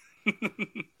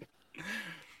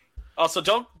 Also,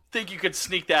 don't think you could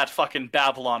sneak that fucking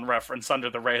Babylon reference under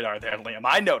the radar there, Liam.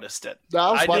 I noticed it.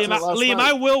 No, Liam,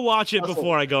 I will watch it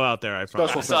before I go out there. I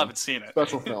promise. I still haven't seen it.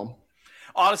 Special film.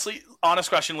 Honestly, honest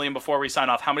question, Liam, before we sign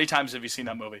off, how many times have you seen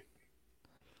that movie?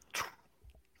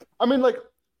 I mean,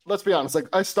 let's be honest.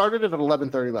 I started it at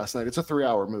 11:30 last night. It's a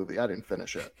 3-hour movie. I didn't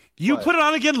finish it. You put it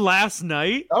on again last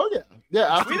night? Oh yeah,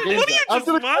 yeah. After the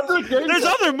game, there's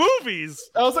other movies.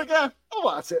 I was like, yeah, I'll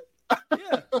watch it.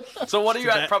 Yeah. So what are you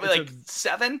at? Probably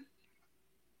 7?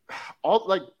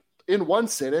 All in one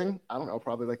sitting. I don't know,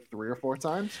 probably 3 or 4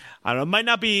 times. I don't know.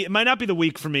 It might not be the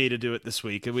week for me to do it this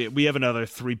week. We have another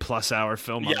 3+ hour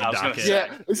film on the docket.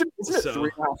 Yeah, isn't it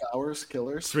 3.5 hours?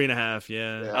 Killers. 3.5.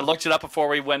 Yeah. I looked it up before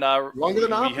we went. Longer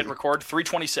than we hit record.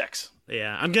 3:26.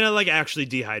 Yeah, I'm gonna actually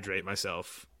dehydrate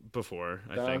myself before.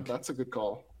 I think that's a good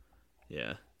call.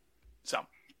 Yeah. So.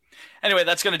 Anyway,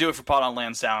 that's going to do it for Pod on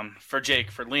Lansdowne. For Jake,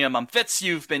 for Liam, I'm Fitz.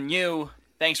 You've been you.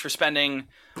 Thanks for spending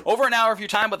over an hour of your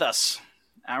time with us.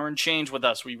 Hour and change with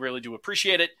us. We really do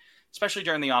appreciate it, especially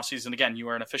during the offseason. Again, you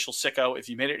are an official sicko if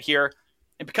you made it here.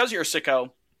 And because you're a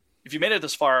sicko, if you made it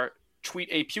this far, tweet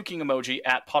a puking emoji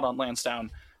at Pod on Lansdowne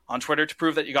on Twitter to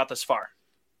prove that you got this far.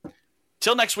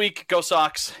 Till next week, go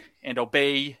Sox and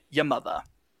obey your mother.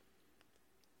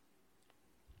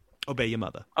 Obey your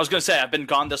mother. I was going to say, I've been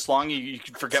gone this long, you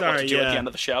can forget what to do at the end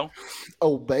of the show.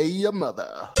 Obey your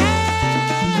mother.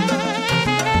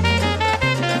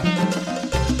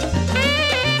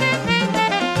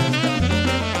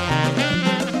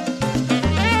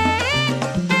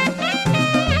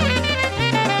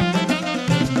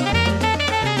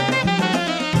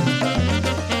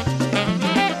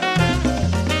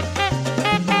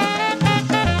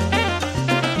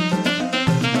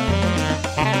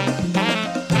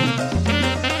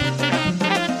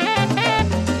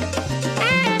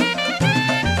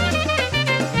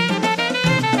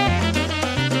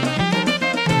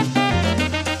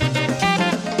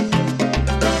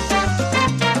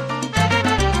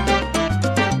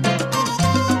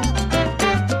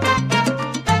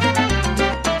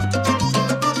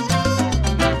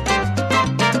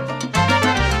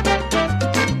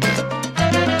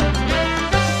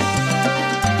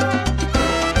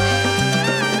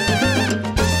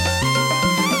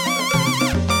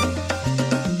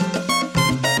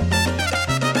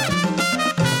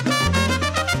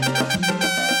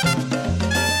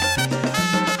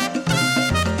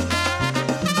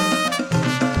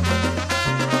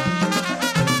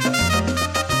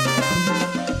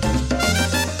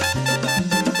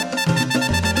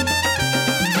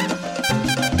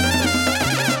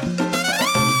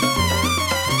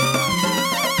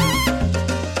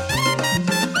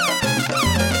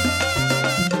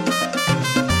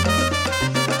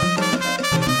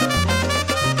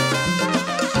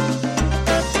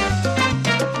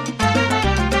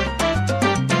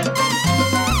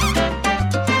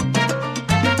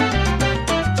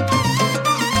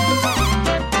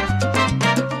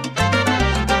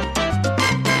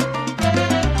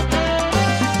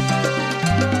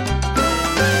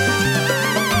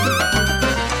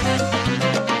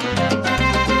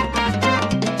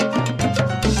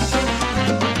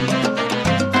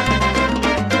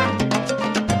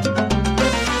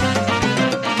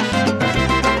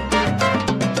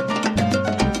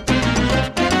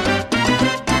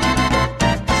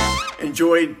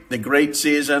 enjoy the great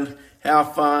season,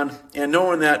 have fun, and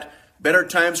knowing that better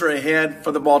times are ahead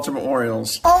for the Baltimore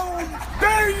Orioles. Oh,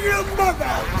 dare you,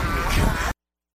 mother!